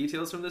any other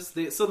details from this?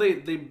 They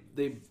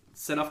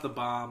set off the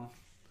bomb,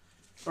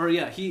 or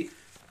yeah,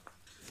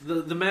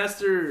 the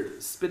master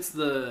spits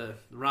the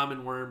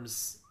ramen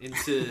worms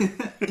into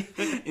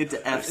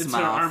Into F's into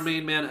mouth. our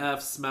main man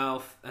F's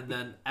mouth, and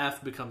then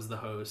F becomes the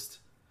host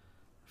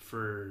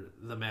for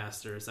the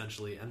master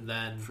essentially, and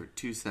then For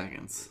 2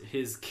 seconds.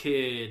 his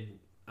kid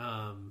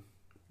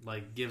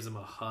like gives him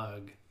a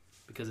hug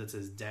because it's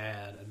his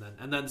dad,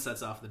 and then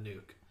sets off the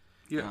nuke,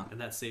 Yeah. and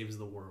that saves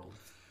the world.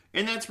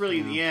 And that's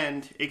really the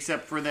end,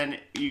 except for then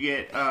you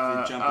get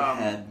jump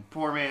ahead.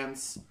 poor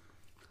man's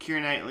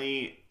Keira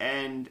Knightley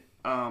and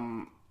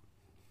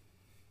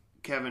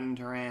Kevin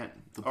Durant.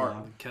 The Or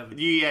Blob. Kevin,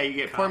 yeah, you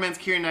get poor man's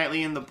Keira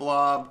Knightley and the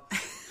Blob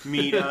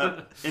meet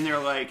up, and they're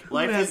like, Who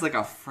life has is like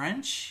a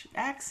French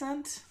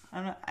accent?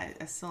 I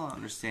still don't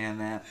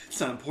understand that. it's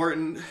not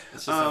important.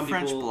 it's just how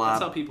French people, blob.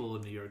 that's how people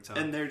in New York talk.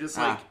 And they're just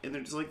Ah.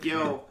 like,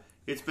 yo,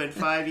 it's been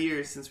 5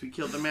 years since we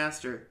killed the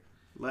master.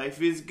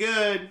 Life is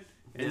good.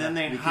 And then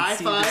they We can high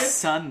see the five,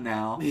 sun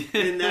now.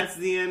 and that's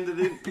the end of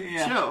the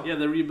Yeah. show. Yeah,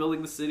 they're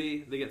rebuilding the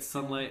city. They get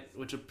sunlight,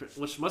 which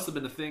must have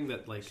been a thing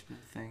that like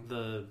Thing.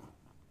 the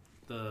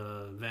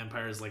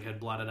vampires like had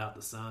blotted out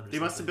the sun. Or They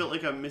must have something. built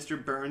like a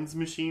Mr. Burns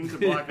machine to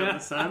block out the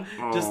sun.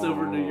 Just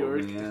over New Oh,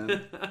 York.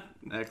 man.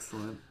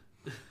 Excellent.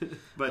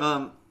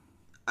 But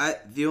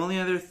The only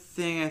other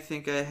thing I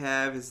think I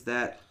have is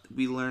that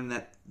we learned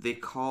that they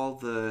call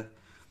the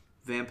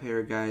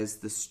vampire guys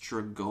the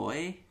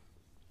Strigoi.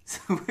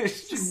 So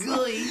it's just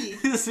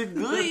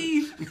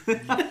Strigoi.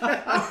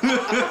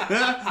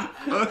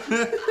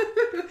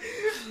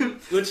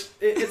 Which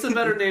it's a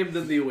better name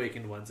than the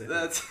Awakened ones. I think.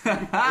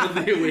 That's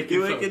The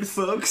Awakened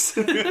folks.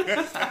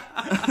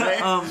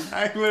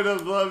 I would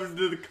have loved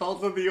the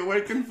cult of the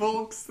awakened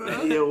folks.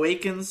 Though. The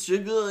awakened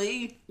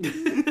Strigoi.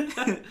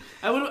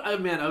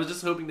 I was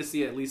just hoping to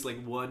see at least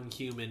like one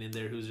human in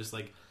there who's just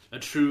like a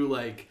true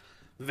like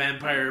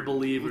vampire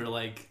believer,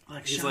 like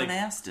he's Sean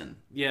Astin.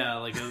 yeah,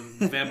 like a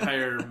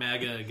vampire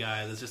MAGA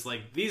guy that's just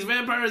like, these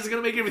vampires are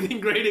gonna make everything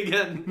great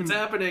again. It's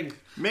happening.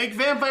 Make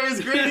vampires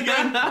great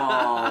again.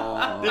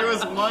 Oh, There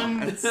was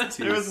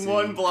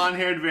one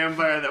blonde-haired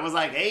vampire that was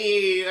like,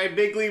 "Hey, I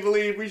bigly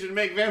believe we should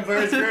make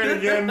vampires great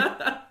again."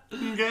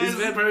 These Guys,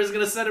 vampires are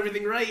gonna set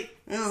everything right.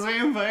 these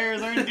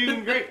vampires aren't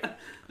doing great.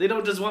 They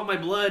don't just want my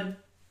blood.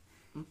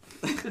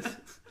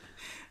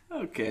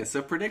 Okay,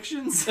 so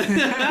predictions.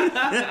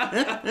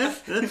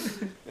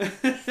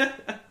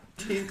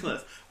 Team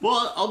close.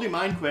 Well, I'll do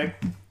mine quick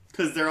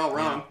because they're all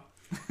wrong.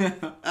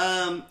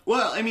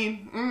 Well, I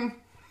mean,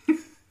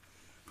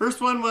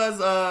 first one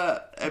was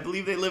I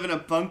believe they live in a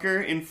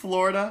bunker in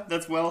Florida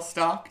that's well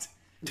stocked.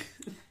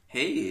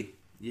 Hey,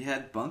 you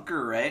had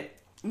bunker, right?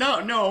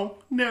 No.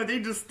 There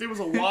was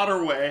a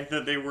waterway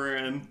that they were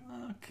in.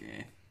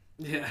 Okay.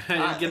 Yeah,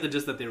 I get the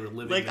gist that they were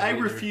living. Like, there I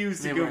either. refuse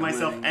to They give weren't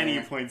myself living any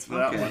there. points for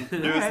that Okay. one.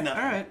 There was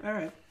nothing. All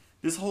right.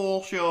 This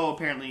whole show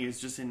apparently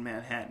is just in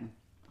Manhattan,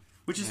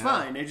 which is Yeah.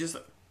 fine. It just,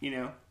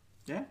 Yeah.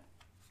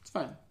 it's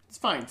fine. It's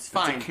fine. It's It's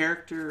fine. a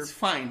character. It's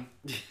fine.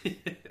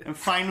 I'm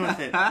fine with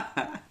it.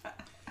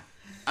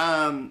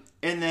 And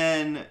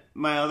then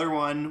my other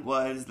one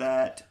was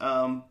that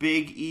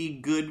Big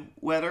E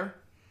Goodweather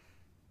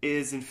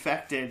is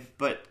infected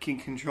but can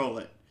control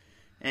it.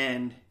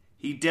 And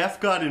he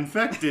got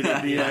infected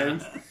at the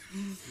end,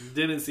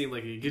 Didn't seem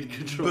like he could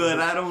control. but it.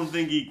 I don't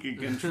think he could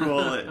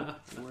control it.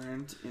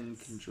 Weren't in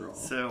control.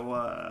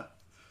 So,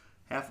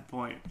 half a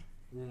point.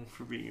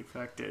 for being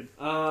infected.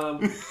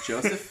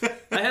 Joseph?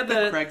 I had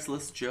that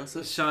Craigslist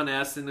Joseph? Sean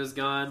Astin is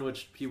gone,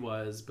 which he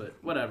was, but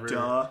whatever.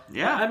 Duh.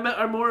 Yeah.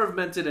 I more have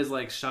meant it as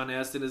like Sean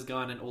Astin is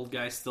gone and old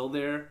guy's still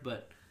there,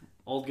 but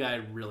old guy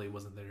really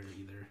wasn't there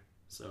either.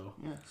 So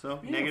Yeah, so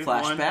Yeah, negative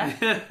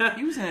flashback. one.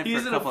 He was in it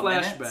he's for a in a couple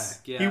flashback. minutes.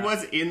 Yeah, He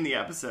was in the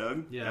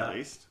episode, Yeah. at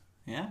least.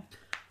 Yeah.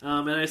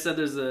 And I said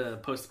there's a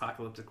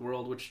post-apocalyptic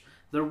world, which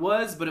there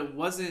was, but it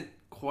wasn't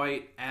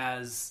quite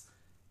as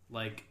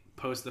like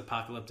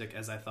post-apocalyptic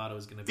as I thought it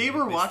was going to be. They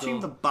were Like, watching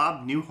the still-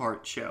 Bob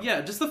Newhart show.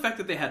 Yeah, just the fact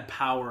that they had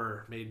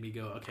power made me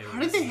go, okay. How well,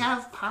 did this they is-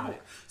 have power?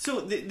 Right.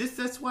 So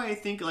that's why I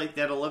think like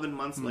that 11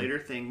 months later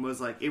thing was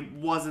like it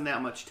wasn't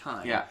that much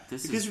time. Yeah,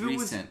 this because is if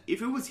recent.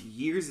 if it was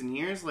years and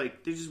years,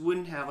 like they just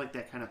wouldn't have like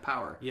that kind of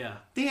power. Yeah,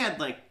 They had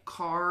like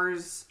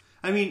cars.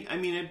 I mean,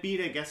 it'd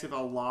be I guess if a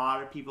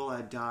lot of people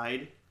had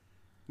died,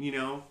 you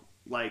know,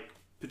 like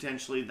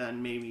potentially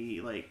then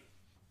maybe like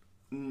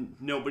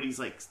nobody's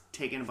like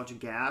taking a bunch of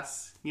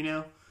gas, you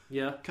know,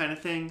 yeah. kind of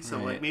thing. So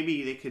Right. like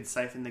maybe they could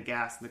siphon the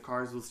gas and the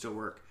cars will still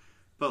work.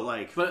 But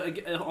like,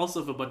 But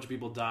also, if a bunch of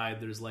people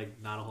died, there's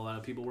like not a whole lot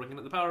of people working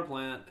at the power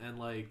plant, and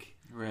like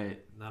Right.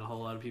 not a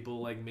whole lot of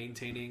people like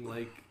maintaining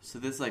like So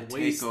this like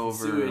waste and takeover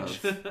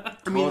sewage. of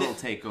I mean, total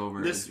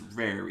takeover this- is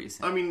very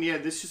recent. I mean, yeah,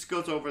 this just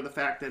goes over the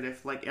fact that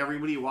if like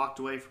everybody walked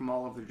away from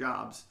all of their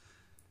jobs,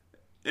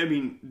 I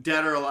mean,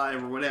 dead or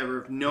alive or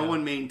whatever, if no Yeah.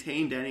 one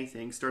maintained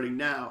anything starting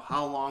now,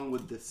 how long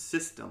would the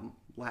system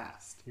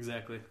last?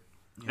 exactly.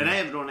 And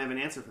I don't have an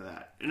answer for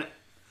that.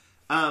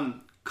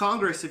 And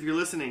Congress, if you're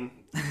listening,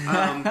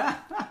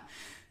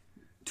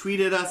 tweet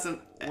at us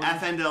on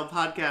FNL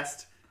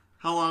Podcast.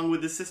 How long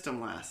would the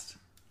system last?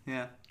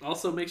 yeah.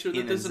 Also, make sure that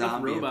In a there's enough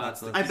zombie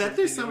robots. apocalypse. that I keep bet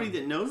there's everything somebody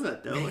going. that knows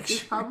that though. Make Like, there's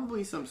sure.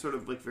 probably some sort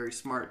of like very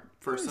smart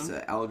It's person,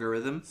 an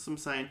algorithm. some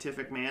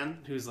scientific man.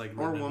 Who's like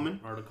Or written an woman.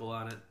 article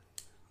on it.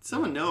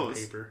 Someone on knows.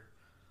 paper.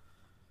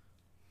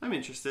 I'm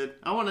interested.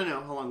 I want to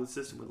know how long the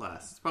system would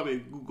last. It's probably a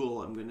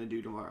Google I'm going to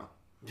do tomorrow.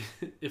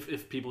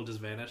 if people just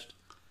vanished.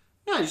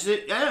 No,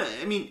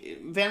 I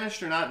mean,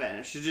 vanished or not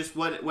vanished. It's just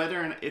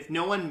if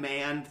no one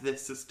manned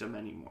this system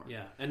anymore.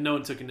 Yeah, and no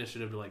one took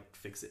initiative to like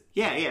fix it.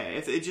 Yeah.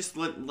 If it just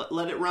let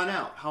it run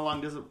out, how long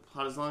does it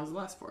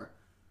last for?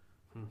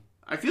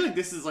 I feel like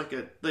this is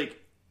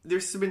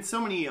there's been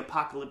so many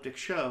apocalyptic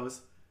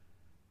shows.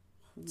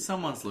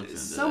 Someone's looked into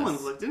Someone's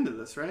this. looked into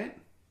this, right?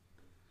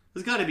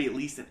 There's got to be at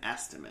least an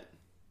estimate.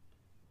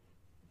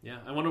 Yeah,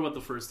 I wonder what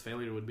the first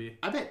failure would be.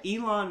 I bet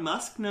Elon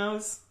Musk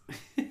knows.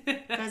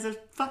 Guy's a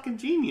fucking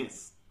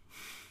genius.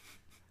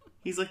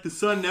 He's like, the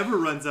sun never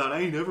runs out.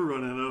 I ain't never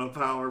running out of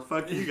power.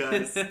 Fuck you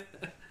guys.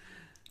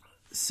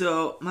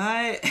 So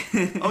my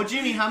Oh,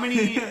 Jimmy, how many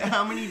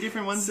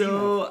different ones do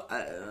you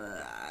have?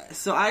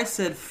 so I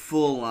said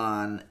full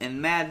on,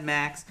 and Mad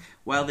Max.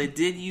 While they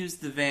did use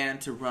the van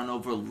to run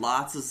over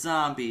lots of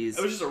zombies,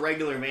 It was just a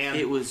regular van.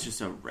 it was just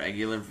a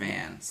regular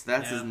van. So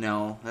that's Yeah. a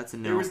no. That's a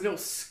no. There was no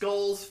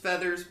skulls,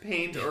 feathers,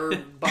 paint, or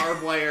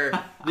barbed wire.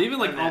 They even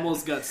like on that.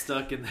 almost got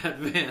stuck in that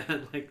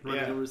van, like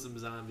running Yeah. over some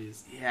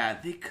zombies. Yeah,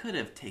 they could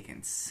have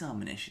taken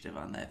some initiative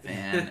on that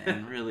van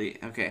and really.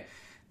 Okay,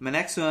 my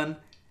next one.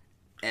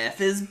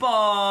 F is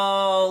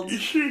bald. Yeah,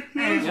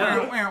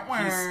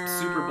 he's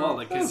super bald.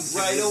 Like his,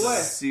 Right away.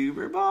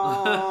 Super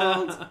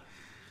bald.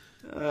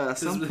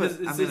 It's I'm his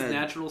gonna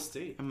natural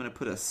state. I'm gonna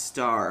put a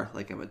star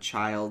like I'm a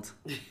child.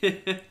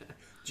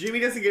 Jimmy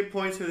doesn't get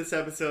points for this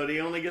episode. He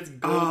only gets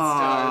gold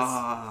stars.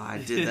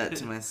 I did that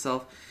to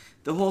myself.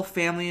 The whole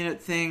family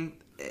unit thing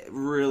it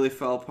really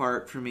fell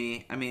apart for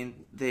me. I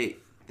mean, they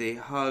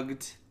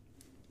hugged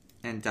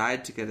and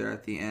died together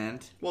at the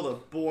end, Well, the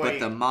boy, but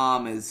the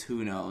mom is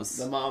who knows.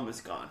 the mom is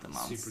gone. The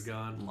mom's Super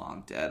gone.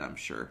 long dead, I'm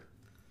sure.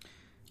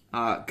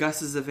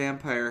 Gus is a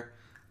vampire,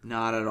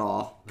 not at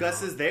all.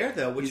 Gus is there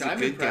though, which He's a I'm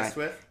good impressed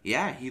guy. with.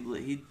 Yeah, he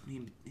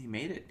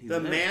made it. He The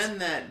lived. man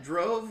that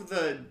drove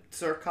the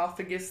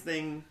sarcophagus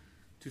thing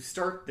to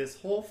start this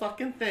whole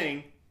fucking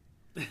thing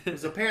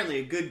was apparently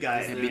a good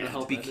guy. and at Be- the to end.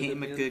 help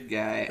became a ended up good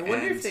guy. I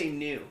wonder and- if they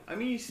knew. I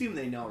mean, you assume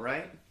they know,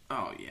 right?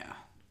 Oh yeah.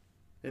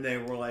 And they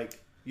were like,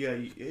 "Yeah,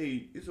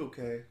 hey, it's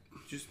okay.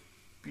 Just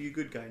be a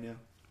good guy now."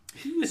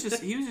 He was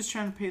just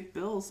trying to pay the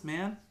bills,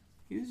 man.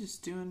 He was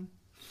just doing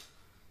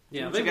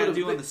Yeah, what they you gotta would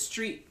do on the have.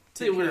 street.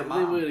 They Take care would of have.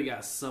 They mom. would have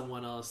got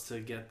someone else to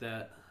get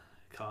that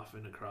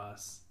coffin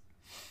across.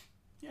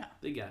 Yeah.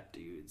 They got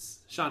dudes.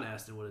 Sean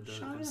Astin would have done it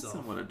Sean himself.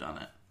 Astin would have done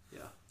it. Yeah.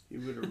 He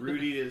would have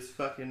Rudied his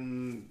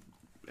fucking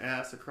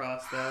ass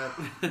across that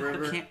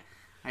river.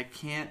 I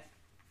can't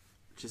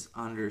just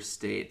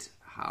understate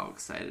how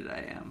excited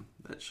I am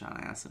that Sean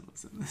Astin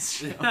was in this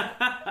show.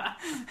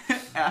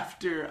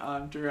 After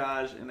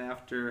Entourage and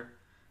after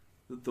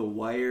The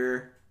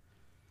Wire.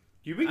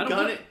 You've been I don't-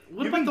 gunning.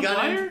 what you've about been The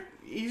gunning. Wire?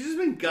 He's just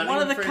been gunning.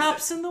 One of the for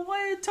cops in The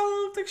Wire totally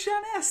looked like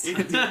Sean He Astin.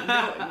 didn't,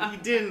 no, he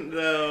didn't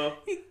though.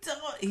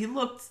 He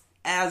looked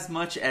as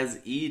much as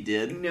E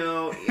did.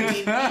 No, he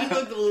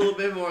looked a little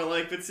bit more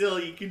like, but still,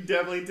 you can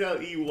definitely tell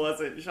he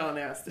wasn't Sean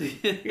Astin.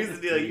 Here's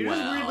the deal: you're just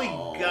Well.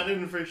 really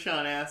gunning for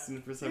Sean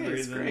Astin for some Yeah, he's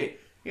reason. great.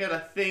 You got a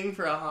thing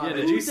for a Yeah, Hobbit.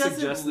 did Who you doesn't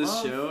suggest this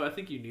love- show? I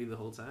think you knew the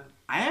whole time.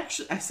 I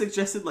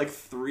suggested like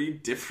 3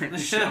 different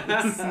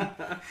shows.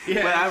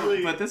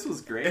 Yeah, but this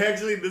was great.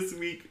 Actually, this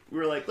week we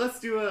were like, let's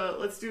do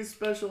a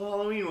special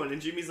Halloween one,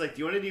 and Jimmy's like, do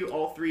you want to do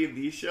all 3 of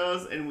these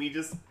shows? And we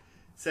just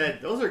said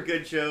those are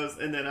good shows,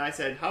 and then I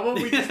said, how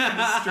about we just do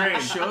the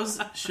strange?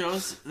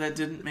 shows that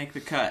didn't make the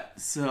cut.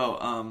 So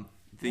Well,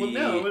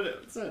 no,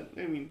 it's not.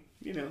 I mean,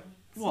 you know.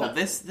 Well,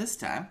 this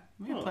time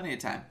we had Oh. plenty of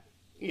time.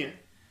 Yeah.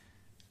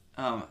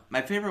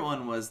 My favorite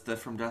one was the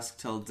From Dusk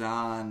Till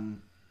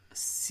Dawn,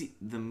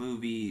 the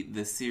movie,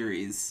 the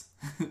series,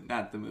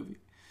 not the movie,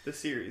 The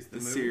series. the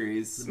movie.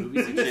 series, The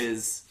movie which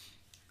is,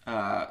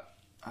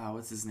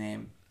 what's his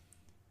name?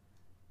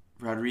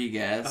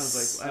 Rodriguez. I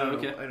was like, I don't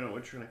Okay. know. I don't know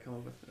what you're gonna come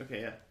up with.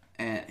 Okay, yeah.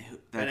 and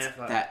Ben that's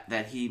Affleck.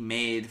 that he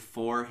made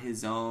for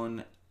his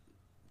own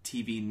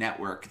TV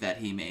network that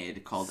he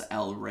made called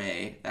El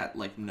Rey that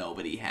like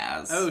nobody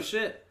has. Oh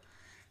shit!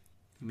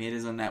 He made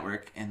his own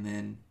network and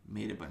then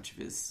made a bunch of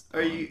his.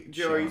 Are own you,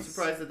 Joe? Are you shows.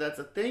 surprised that that's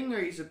a thing? Or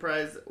are you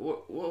surprised?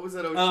 What was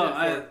that?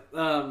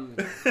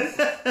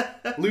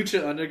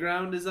 Lucha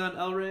Underground is on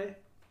El Rey.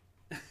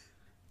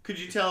 Could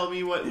you tell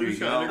me what There you Lucha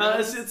go. Underground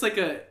is?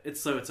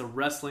 It's a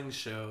wrestling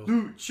show,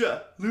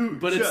 Lucha,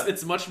 but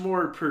it's much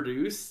more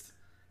produced,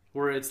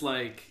 where it's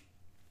like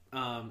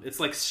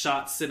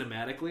shot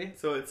cinematically.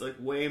 so it's like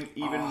way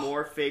even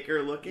more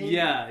faker looking.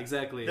 Yeah,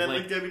 exactly. Than,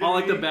 Like like, WWE? all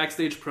like the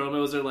backstage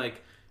promos are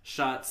like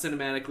shot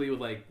cinematically with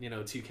like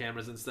 2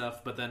 cameras and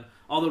stuff, but then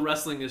all the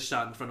wrestling is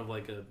shot in front of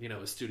like a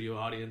a studio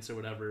audience or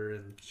whatever,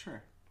 and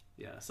Sure,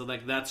 yeah, so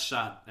like that's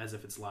shot as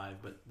if it's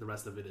live, but the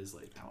rest of it is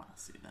like I want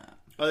to see that.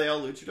 Are they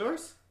all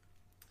luchadors?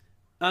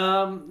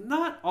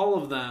 not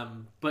all of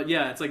them, but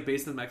yeah, it's like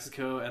based in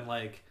Mexico, and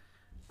like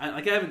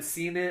I haven't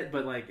seen it,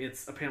 but like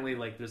it's apparently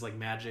like there's like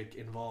magic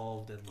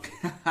involved and like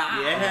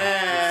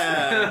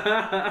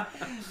Yeah.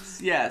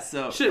 Yeah,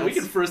 so shit. We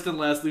that's- can first and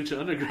last Lucha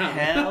Underground.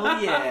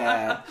 Hell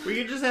yeah. We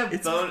could just have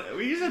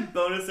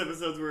bonus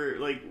episodes where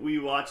like we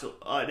watch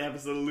an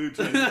episode of Lucha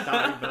and just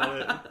talk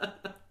about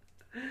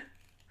it.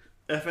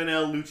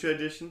 FNL Lucha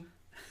edition.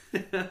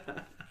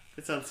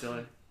 It sounds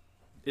silly.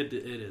 It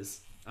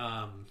is.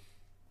 What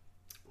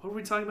were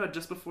we talking about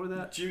just before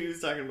that? Jimmy was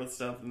talking about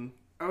stuff and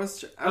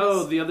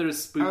The other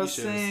spooky I was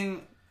shows.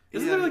 saying,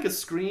 Isn't yeah, there like a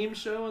Scream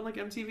show on like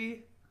MTV?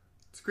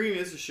 Scream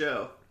is a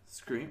show.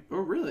 Scream? Oh,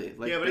 really?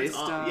 Like yeah, but based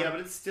on... yeah, but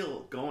it's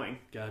still going.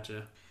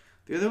 Gotcha.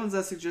 The other ones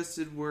I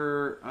suggested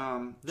were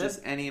That-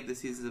 just any of the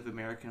seasons of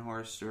American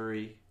Horror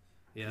Story.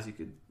 Yeah. Because you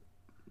could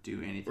do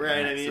anything.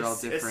 Right, I else. mean, They're all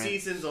it's a different.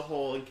 season's a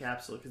whole in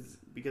capsule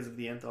because of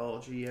the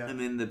anthology, yeah. And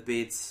then the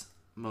Bates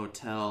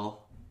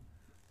Motel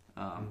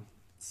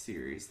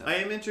series that I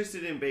am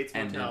interested in Bates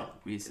ended Motel.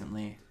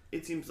 recently.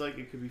 It seems like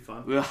it could be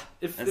fun. Ugh,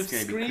 If that's if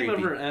gonna be Scream creepy.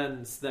 ever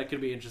ends, that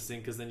could be interesting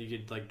because then you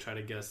could like try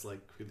to guess like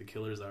who the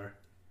killers are.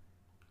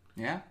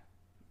 Yeah?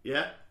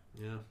 Yeah?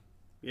 Yeah.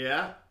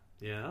 Yeah?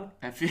 Yeah.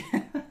 I feel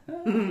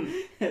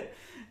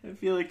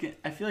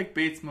I feel like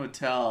Bates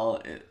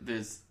Motel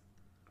there's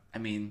I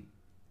mean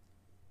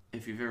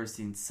if you've ever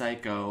seen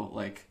Psycho,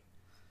 like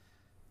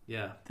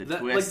Yeah. the That,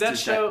 twist like that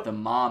is show. that the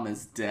mom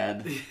is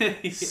dead.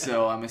 Yeah.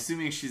 So I'm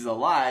assuming she's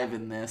alive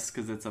in this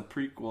because it's a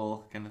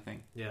prequel kind of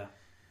thing. Yeah.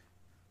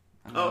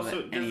 I don't know Oh, that so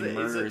any does it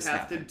murders have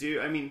happen. to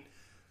do... I mean,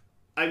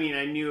 I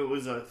knew it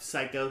was a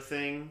Psycho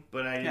thing,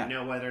 but I didn't Yeah.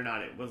 know whether or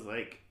not it was,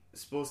 like,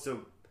 supposed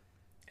to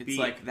It's be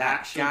like that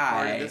actually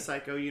part guy. of the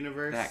Psycho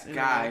universe. That in a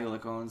guy way. who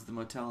like owns the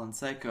motel in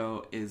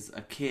Psycho is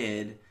a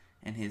kid,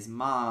 and his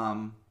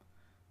mom,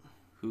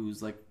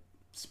 who's like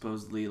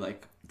supposedly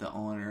like the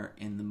owner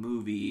in the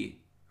movie,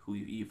 who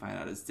you find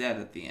out is dead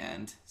at the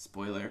end.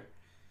 Spoiler.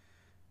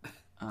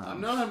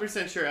 I'm not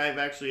 100% sure I've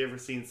actually ever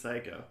seen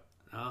Psycho.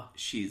 Oh.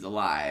 She's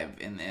alive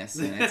in this,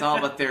 and it's all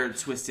about their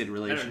twisted I don't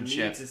need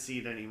relationship. to see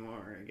it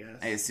anymore, I guess.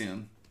 I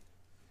assume.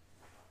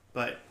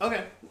 But,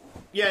 okay.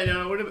 Yeah,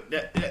 no, Oh, you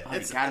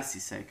it's gotta see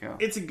Psycho.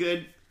 a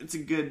good...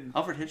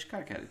 Alfred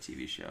Hitchcock had a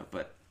TV show,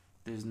 but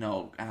I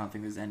don't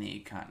think there's any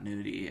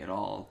continuity at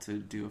all to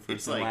do a first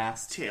It's and like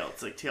last.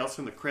 It's like Tales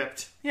from the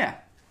Crypt. Yeah.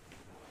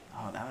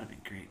 Oh, that would have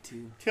been great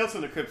too. Tales from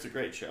the Crypt's a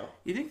great show.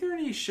 You think there are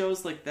any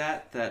shows like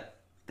that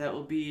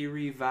will be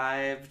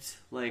revived,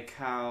 like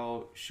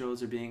how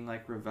shows are being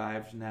like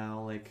revived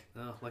now, like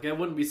Oh, like I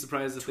wouldn't be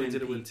surprised if Twin they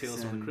did it with Peaks Tales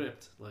from and- the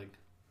Crypt. Like,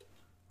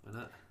 why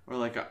not? or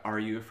like Are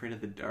You Afraid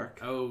of the Dark?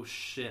 Oh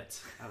shit,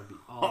 that would be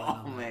all. Oh, in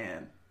on that.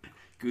 man,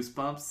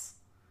 Goosebumps.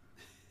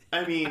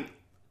 I mean,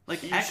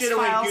 Like you X should have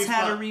went Files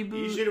had a Goosebumps.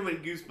 reboot. You should have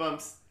went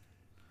Goosebumps.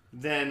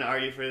 Then Are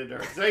You Afraid of the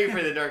Dark? 'Cause Are You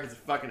Afraid of the Dark is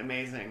fucking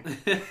amazing.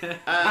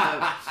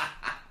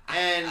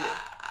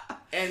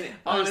 And I was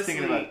honestly,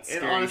 thinking about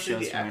scary shows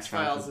the from my X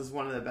Files childhood. is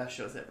one of the best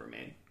shows ever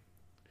made.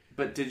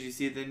 But did you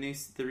see the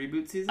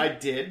reboot season? I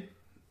did,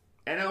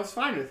 and I was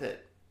fine with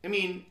it. I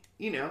mean,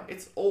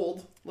 it's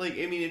old. Like,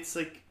 I mean, it's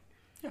like,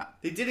 Yeah.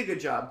 they did a good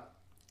job.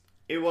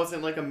 It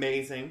wasn't like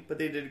amazing, but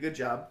they did a good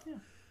job.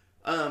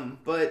 Yeah.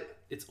 But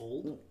It's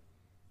old.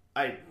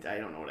 I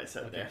don't know what I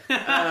said Okay. there.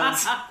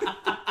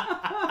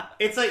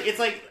 It's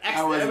like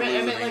I I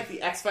meant losing. like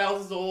the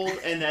X-Files is old,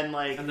 and then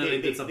like And then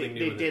they did something new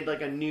They with did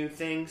like a new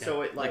thing,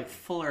 so it like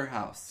Fuller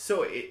House.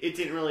 so it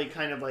didn't really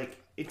kind of like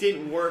it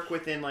didn't work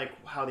within like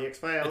how the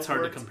X-Files. It's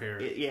hard worked. to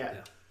compare. Yeah.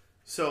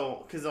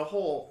 So because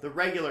the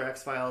regular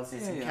X-Files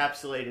is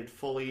encapsulated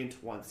fully into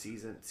one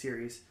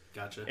series,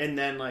 Gotcha. and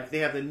then like they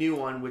have the new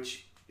one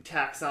which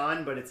tacks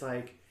on, but it's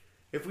like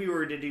if we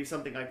were to do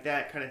something like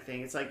that kind of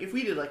thing, it's like if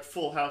we did like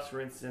Full House, for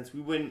instance,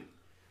 we wouldn't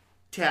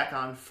tack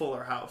on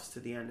Fuller House to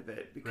the end of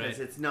it because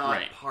it's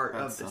not part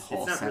That's of a this.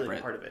 whole It's not really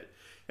separate- part of it.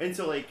 And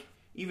so like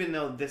even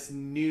though this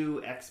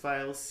new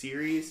X-Files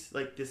series,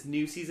 like this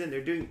new season,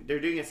 they're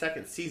doing a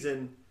second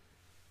season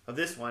of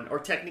this one, or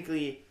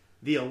technically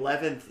the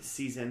 11th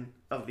season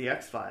of the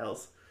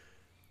X-Files.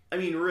 I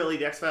mean, really,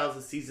 the X-Files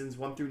is seasons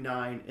 1 through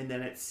 9, and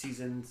then it's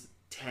seasons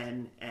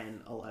 10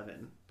 and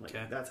 11. Like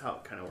that's how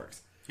it kind of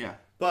works. Yeah.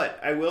 But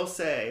I will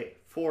say,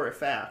 for a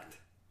fact,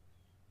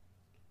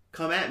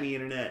 come at me,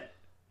 internet.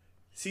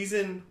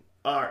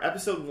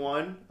 Episode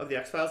 1 of the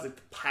X-Files, like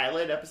the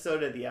pilot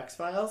episode of the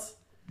X-Files,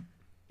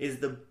 is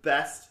the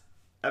best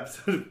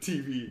episode of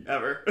TV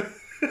ever.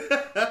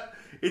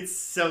 It's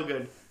so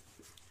good.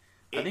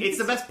 It's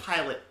the best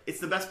pilot. It's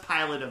the best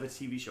pilot of a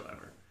TV show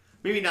ever.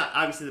 Maybe not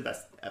obviously the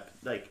best.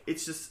 Like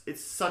it's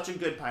such a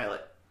good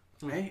pilot.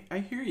 I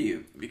hear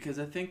you because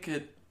I think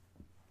it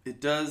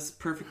does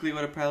perfectly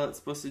what a pilot's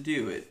supposed to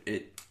do.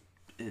 It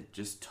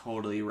just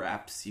totally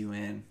wraps you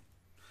in.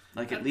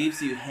 Like it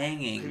leaves you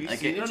hanging. Have you like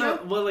seen it? No.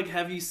 Well, like,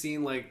 have you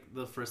seen like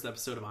the first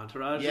episode of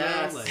Entourage?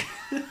 Yes. Like,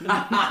 Yes,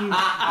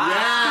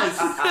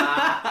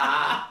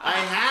 I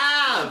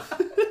have.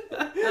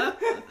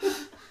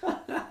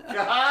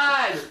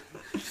 God.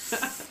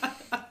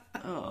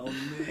 Oh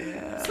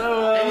man.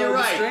 so And you're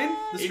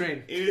right. The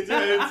Strain. It's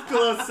a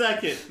close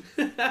second.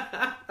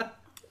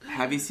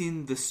 Have you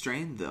seen The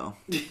Strain though?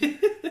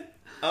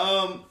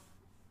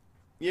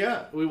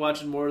 Yeah. Are we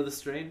watching more of The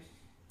Strain?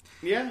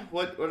 Yeah.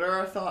 What are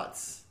our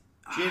thoughts,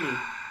 Jimmy?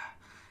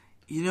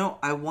 You know,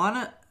 I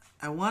wanna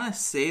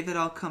say that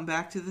I'll come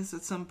back to this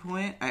at some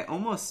point. I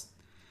almost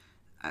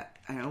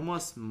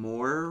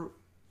more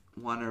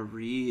want to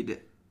read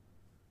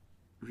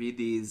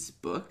these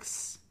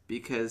books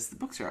because the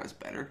books are always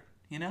better.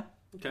 You know.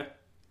 Okay.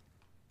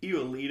 You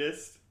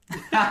elitist.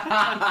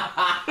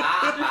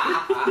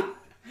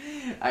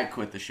 I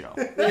quit the show.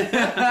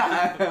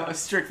 I'm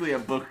strictly a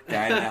book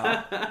guy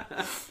now.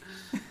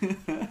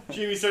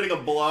 Jimmy's starting a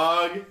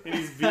blog and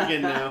he's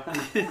vegan now.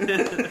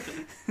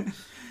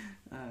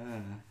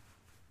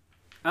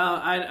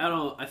 I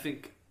don't. I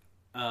think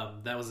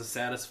that was a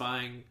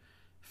satisfying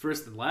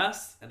first and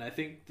last, and I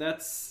think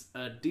that's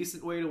a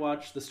decent way to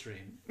watch The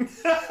Strain.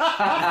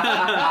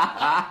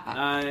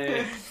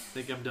 I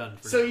think I'm done.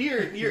 For So now.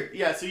 you're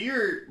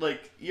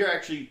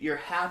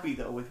happy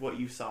though with what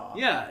you saw.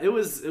 Yeah, it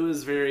was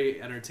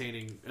very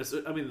entertaining.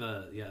 I mean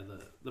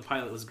the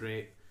pilot was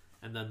great,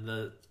 and then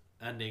the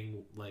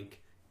ending, like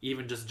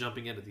even just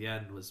jumping in at the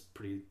end was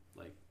pretty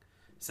like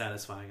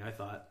satisfying. I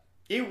thought.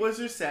 It was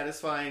just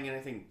satisfying, and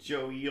I think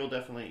Joe, you'll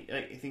definitely.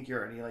 I think you're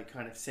already like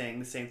kind of saying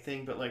the same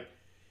thing, but like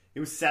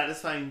it was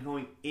satisfying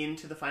going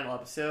into the final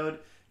episode,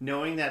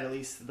 knowing that at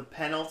least the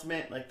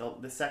penultimate, like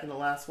the second to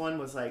last one,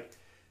 was like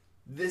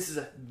this is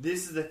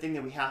the thing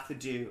that we have to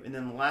do, and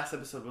then the last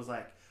episode was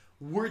like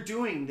we're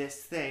doing this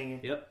thing,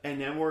 Yep. and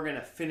then we're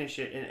gonna finish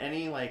it. And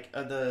any like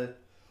of the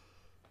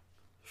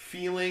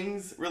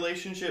feelings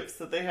relationships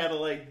that they had to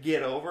like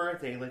get over,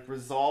 they like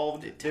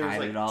resolved. There was tied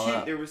like it all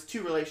up. there was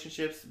two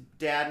relationships,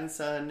 dad and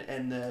son,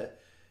 and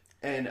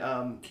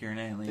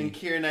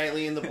Keira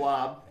Knightley and the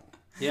Blob.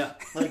 Yeah.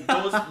 Like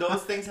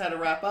those things had to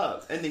wrap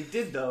up, and they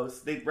did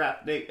those. They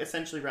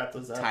essentially wrapped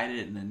those up, tied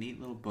it in a neat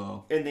little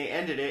bow. and they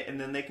ended it, and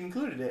then they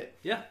concluded it.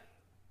 Yeah.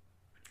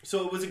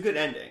 So it was a good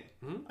ending,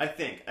 Mhm. I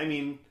think. I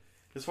mean,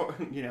 as far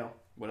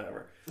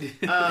whatever.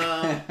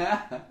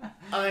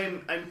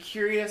 I'm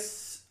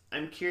curious.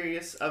 I'm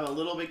a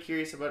little bit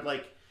curious about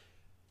like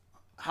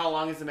how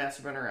long has the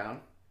Master been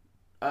around?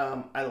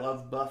 I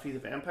love Buffy the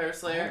Vampire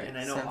Slayer, and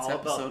I know Since all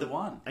about episode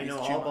 1. I know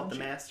He's all about the Jumanji.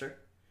 Master.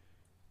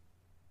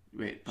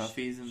 Wait,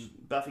 Buffy's in...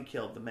 Buffy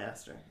killed the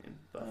Master in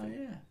Buffy. Oh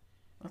yeah,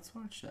 let's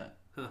watch that.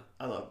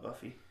 I love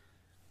Buffy.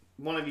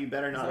 One of you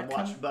better not that have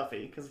watched coming?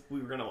 Buffy because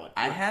we were gonna watch.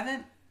 I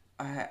haven't.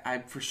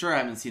 I for sure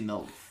haven't seen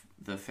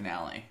the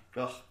finale.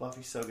 Ugh,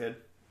 Buffy's so good.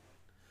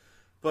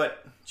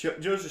 But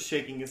Joe's just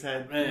shaking his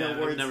head. Yeah, No I've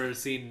words. never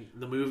seen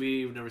the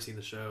movie. We've never seen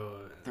the show.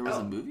 There was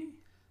Oh. a movie?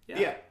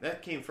 Yeah,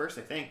 that came first,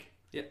 I think.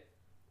 Yeah.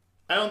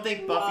 I don't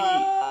think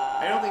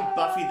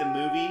Buffy the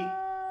movie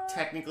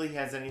technically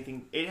has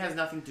anything. It has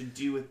nothing to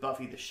do with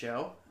Buffy the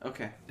show.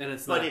 Okay. And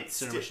it's But not it's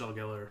Sarah Michelle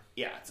Gellar.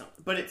 Yeah,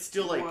 but it's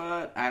still like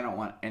What? I don't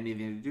want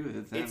anything to do with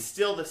it then. it's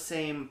still the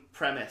same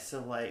premise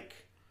of like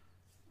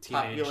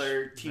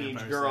popular teenage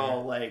Vampire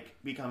girl Slayer.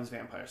 like becomes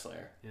Vampire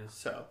Slayer. Yeah.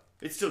 So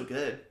it's still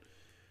good.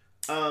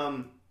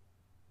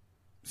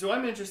 So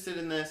I'm interested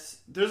in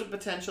this. There's a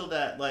potential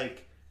that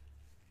like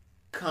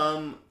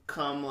come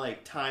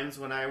like times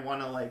when I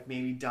want to like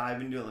maybe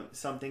dive into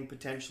something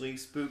potentially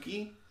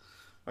spooky.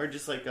 or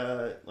just like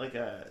a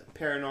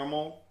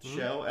paranormal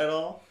show at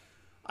all,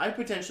 I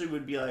potentially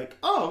would be like,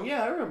 oh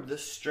yeah, I remember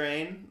this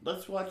strain.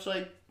 Let's watch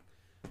like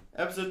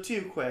episode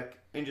 2 quick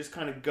and just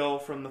kind of go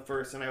from the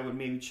first, and I would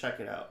maybe check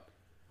it out.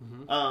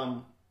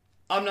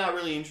 I'm not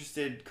really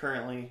interested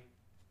currently.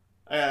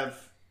 I have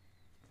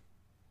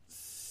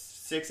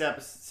 6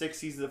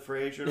 seasons of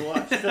Frasier to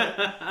watch. So.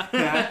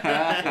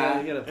 Yeah,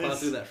 you gotta plow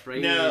through that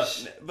Frasier. No,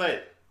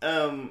 but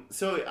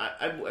so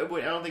I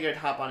don't think I'd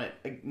hop on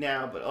it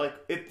now. But like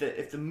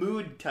if the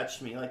mood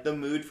touched me, like the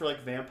mood for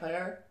like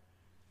vampire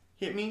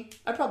hit me,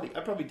 I'd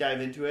probably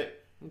dive into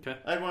it. Okay.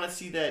 I'd want to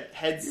see that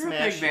head You're smash.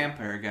 a big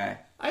vampire guy.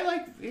 I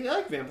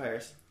like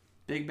vampires.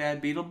 Big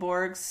bad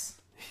Beetleborgs.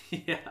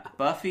 Yeah.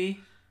 Buffy.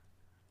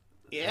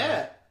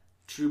 Yeah.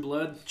 True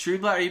Blood. True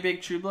Blood. Are you a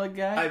big True Blood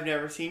guy? I've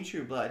never seen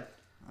True Blood.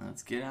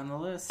 Let's get on the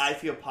list. I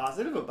feel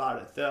positive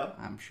about it though.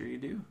 I'm sure you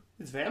do.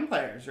 It's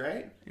vampires,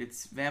 right?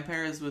 It's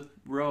vampires with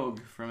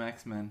Rogue from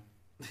X-Men.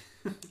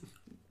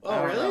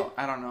 Oh, really?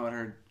 I don't know what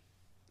her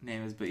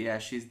name is, but yeah,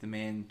 she's the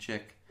main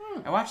chick.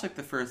 I watched like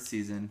the first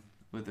season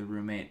with a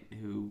roommate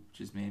who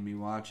just made me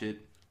watch it.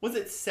 Was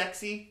it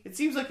sexy? It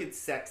seems like it's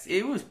sexy.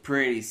 It was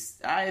pretty.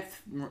 I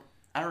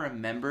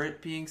remember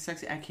it being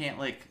sexy. I can't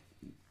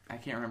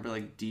remember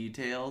like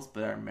details,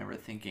 but I remember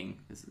thinking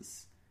this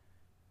is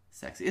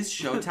sexy. It's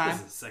Showtime.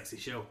 This is a sexy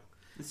show.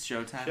 It's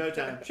Showtime.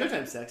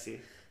 Showtime's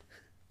sexy.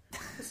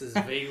 This is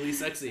vaguely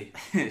sexy.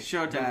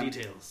 Showtime. No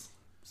details.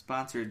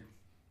 Sponsored.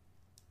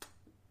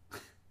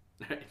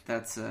 Right.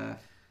 That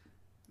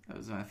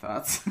was my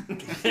thoughts.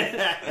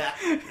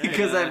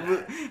 because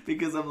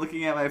I'm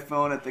looking at my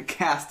phone at the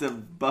cast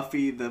of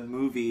Buffy the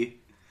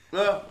movie.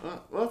 Well,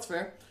 that's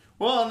fair.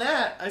 Well, on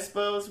that, I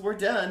suppose we're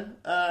done.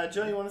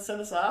 Joe, you want to send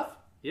us off?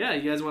 Yeah,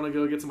 you guys want to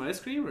go get some ice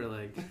cream or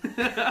like?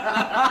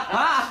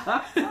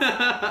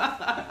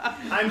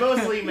 I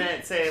mostly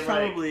meant saying like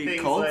Probably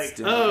things Cold like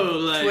Stone. Oh,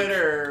 like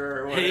Twitter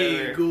or whatever.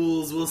 Hey,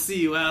 ghouls, we'll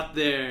see you out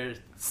there.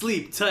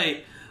 Sleep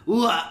tight. No,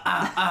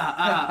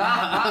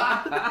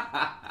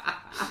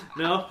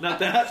 not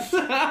that.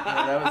 No,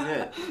 that was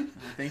it.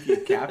 I think you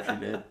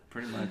captured it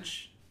pretty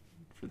much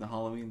for the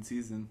Halloween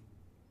season.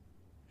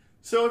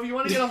 So if you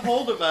want to get a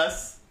hold of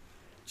us,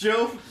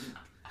 Joe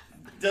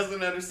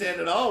doesn't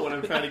understand at all what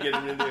I'm trying to get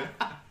him to do.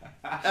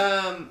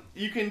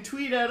 You can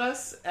tweet at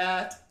us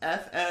at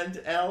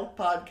FNL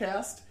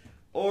Podcast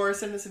or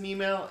send us an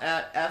email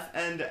at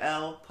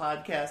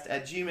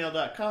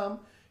fnlpodcast@gmail.com.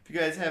 If you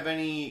guys have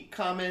any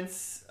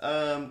comments,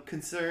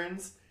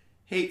 concerns,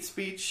 hate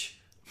speech,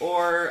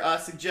 or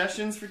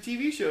suggestions for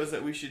TV shows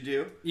that we should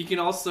do. You can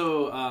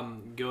also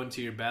go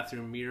into your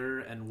bathroom mirror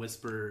and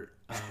whisper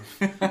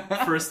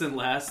first and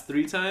last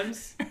 3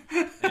 times,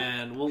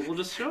 and we'll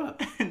just show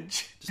up.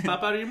 Just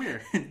pop out of your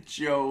mirror.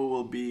 Joe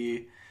will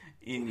be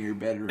in your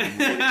bedroom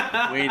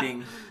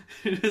waiting.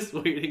 Just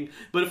waiting.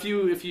 But if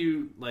you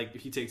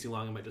take too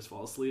long, I might just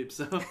fall asleep.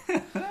 So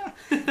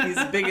He's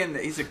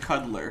a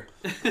cuddler.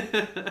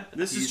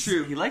 This is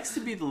true. He likes to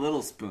be the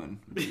little spoon.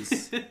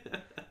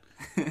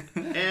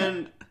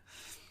 And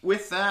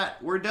with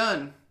that, we're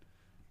done.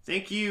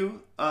 Thank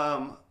you,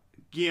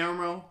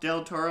 Guillermo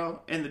del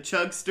Toro and the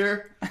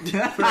Chugster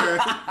for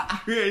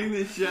creating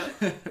this show.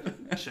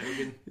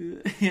 Shogun.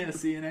 Yeah,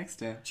 see you next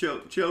time.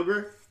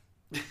 Choger,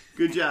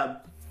 good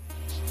job.